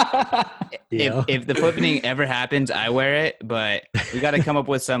 Deal. If the flippening ever happens, I wear it. But we got to come up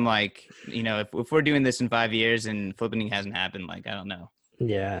with some like, you know, if we're doing this in 5 years and flippening hasn't happened, like I don't know.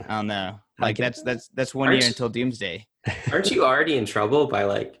 Yeah. I don't know. I Like can- that's 1 year until doomsday. Aren't you already in trouble by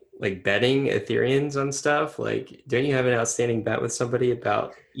like betting Ethereans on stuff? Like, don't you have an outstanding bet with somebody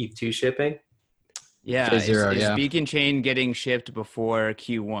about ETH2 shipping? Yeah, Zero, is yeah. Beacon Chain getting shipped before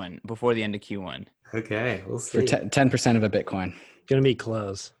Q1, before the end of Q1? Okay, we'll For see. 10% of a Bitcoin. Gonna be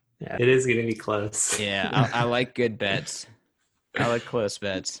close. Yeah. It is going to be close. Yeah, I like good bets. I like close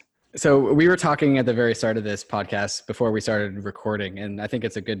bets. So we were talking at the very start of this podcast before we started recording, and I think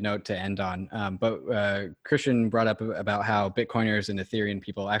it's a good note to end on. But Christian brought up about how Bitcoiners and Ethereum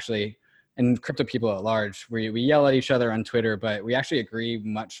people actually, and crypto people at large, we yell at each other on Twitter, but we actually agree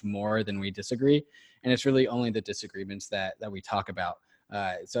much more than we disagree. And it's really only the disagreements that we talk about.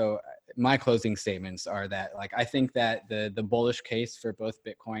 So my closing statements are that, like, I think that the bullish case for both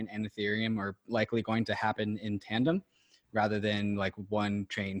Bitcoin and Ethereum are likely going to happen in tandem, rather than like one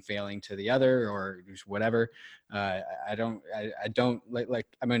chain failing to the other or just whatever. I don't like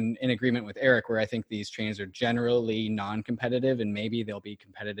I'm in agreement with Eric where I think these chains are generally non-competitive, and maybe they'll be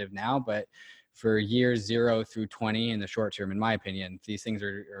competitive now, but for years 0 through 20 in the short term, in my opinion, these things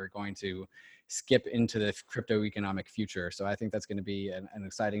are going to skip into the crypto economic future. So I think that's going to be an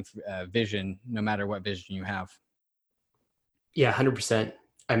exciting vision, no matter what vision you have. Yeah, 100%.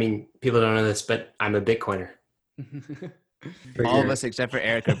 I mean, people don't know this, but I'm a Bitcoiner. All of us except for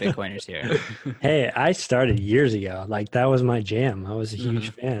Eric are Bitcoiners here. Hey, I started years ago. Like that was my jam. I was a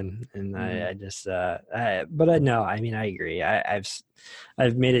huge fan, and I just, but I know. I mean, I agree.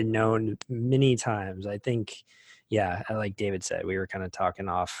 I've made it known many times. I think, yeah, like David said, we were kind of talking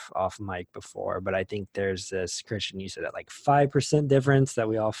off mic before, but I think there's this, Christian, you said that like 5% difference that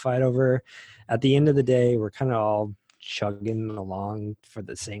we all fight over. At the end of the day, we're kind of all chugging along for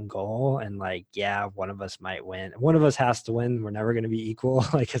the same goal, and like, yeah, one of us might win, one of us has to win. We're never going to be equal,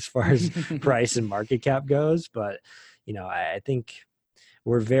 like as far as price and market cap goes, but you know, I think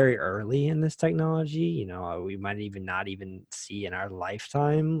we're very early in this technology. You know, we might even not even see in our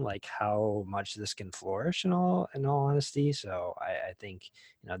lifetime like how much this can flourish in all honesty. So I think,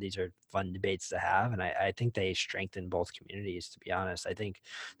 you know, these are fun debates to have, and I think they strengthen both communities, to be honest. I think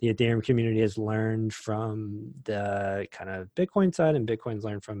the Ethereum community has learned from the kind of Bitcoin side, and Bitcoin's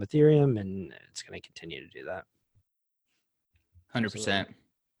learned from Ethereum, and it's going to continue to do that. 100%.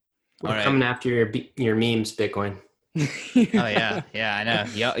 We're All right. coming after your memes, Bitcoin. Oh yeah, I know.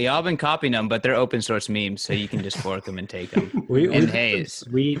 Y'all been copying them, but they're open source memes, so you can just fork them and take them. And hey,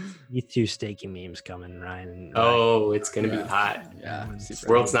 We two staking memes coming, Ryan. And Oh, it's going to be hot. Yeah,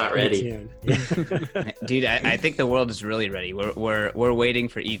 World's not Stay ready. tuned. dude, I think the world is really ready. We're waiting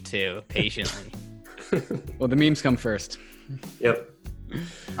for ETH2 patiently. Well, the memes come first. Yep.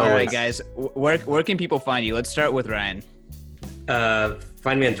 All right, Always. guys, where can people find you? Let's start with Ryan.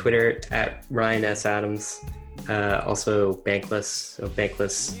 Find me on Twitter at Ryan S. Adams. Also Bankless, so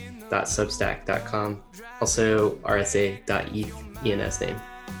bankless.substack.com. Also rsa.eth, ENS name.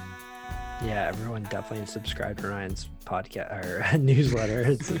 Yeah, everyone definitely subscribe to Ryan's podcast or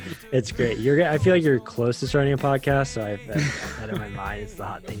newsletter. It's great. I feel like you're close to starting a podcast, so I've had in my mind it's the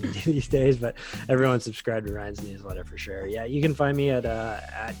hot thing to do these days. But everyone subscribe to Ryan's newsletter for sure. Yeah, you can find me at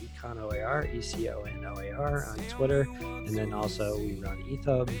EconOAR, ECONOAR on Twitter, and then also we run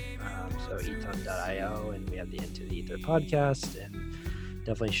ETHUB, so ethub.io, and we have the Into the Ether podcast, and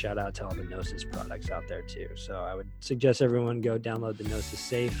definitely shout out to all the Gnosis products out there too. So I would suggest everyone go download the Gnosis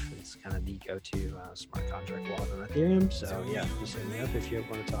Safe. It's kind of the go-to smart contract wallet on Ethereum. So yeah, just hit me up if you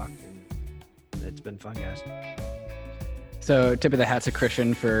want to talk. And it's been fun, guys. So tip of the hat to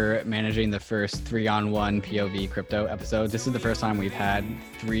Christian for managing the first 3-on-1 POV crypto episode. This is the first time we've had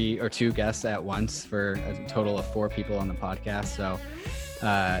 3 or 2 guests at once for a total of 4 people on the podcast. So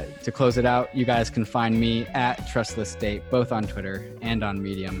to close it out, you guys can find me at Trustless State, both on Twitter and on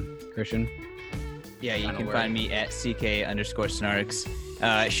Medium. Christian? Yeah, you can find me at CK_Snarks.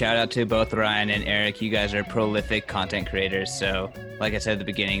 Shout out to both Ryan and Eric. You guys are prolific content creators. So like I said at the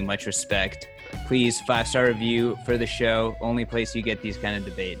beginning, much respect. Please 5-star review for the show. Only place you get these kind of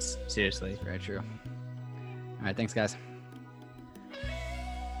debates. Seriously. Very true. All right, thanks guys.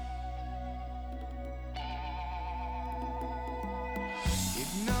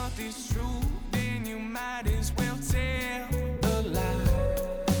 Is true, then you might as well tell the lie.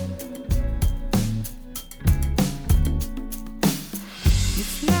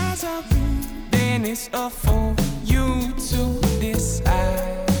 If lies are real, then it's a fool.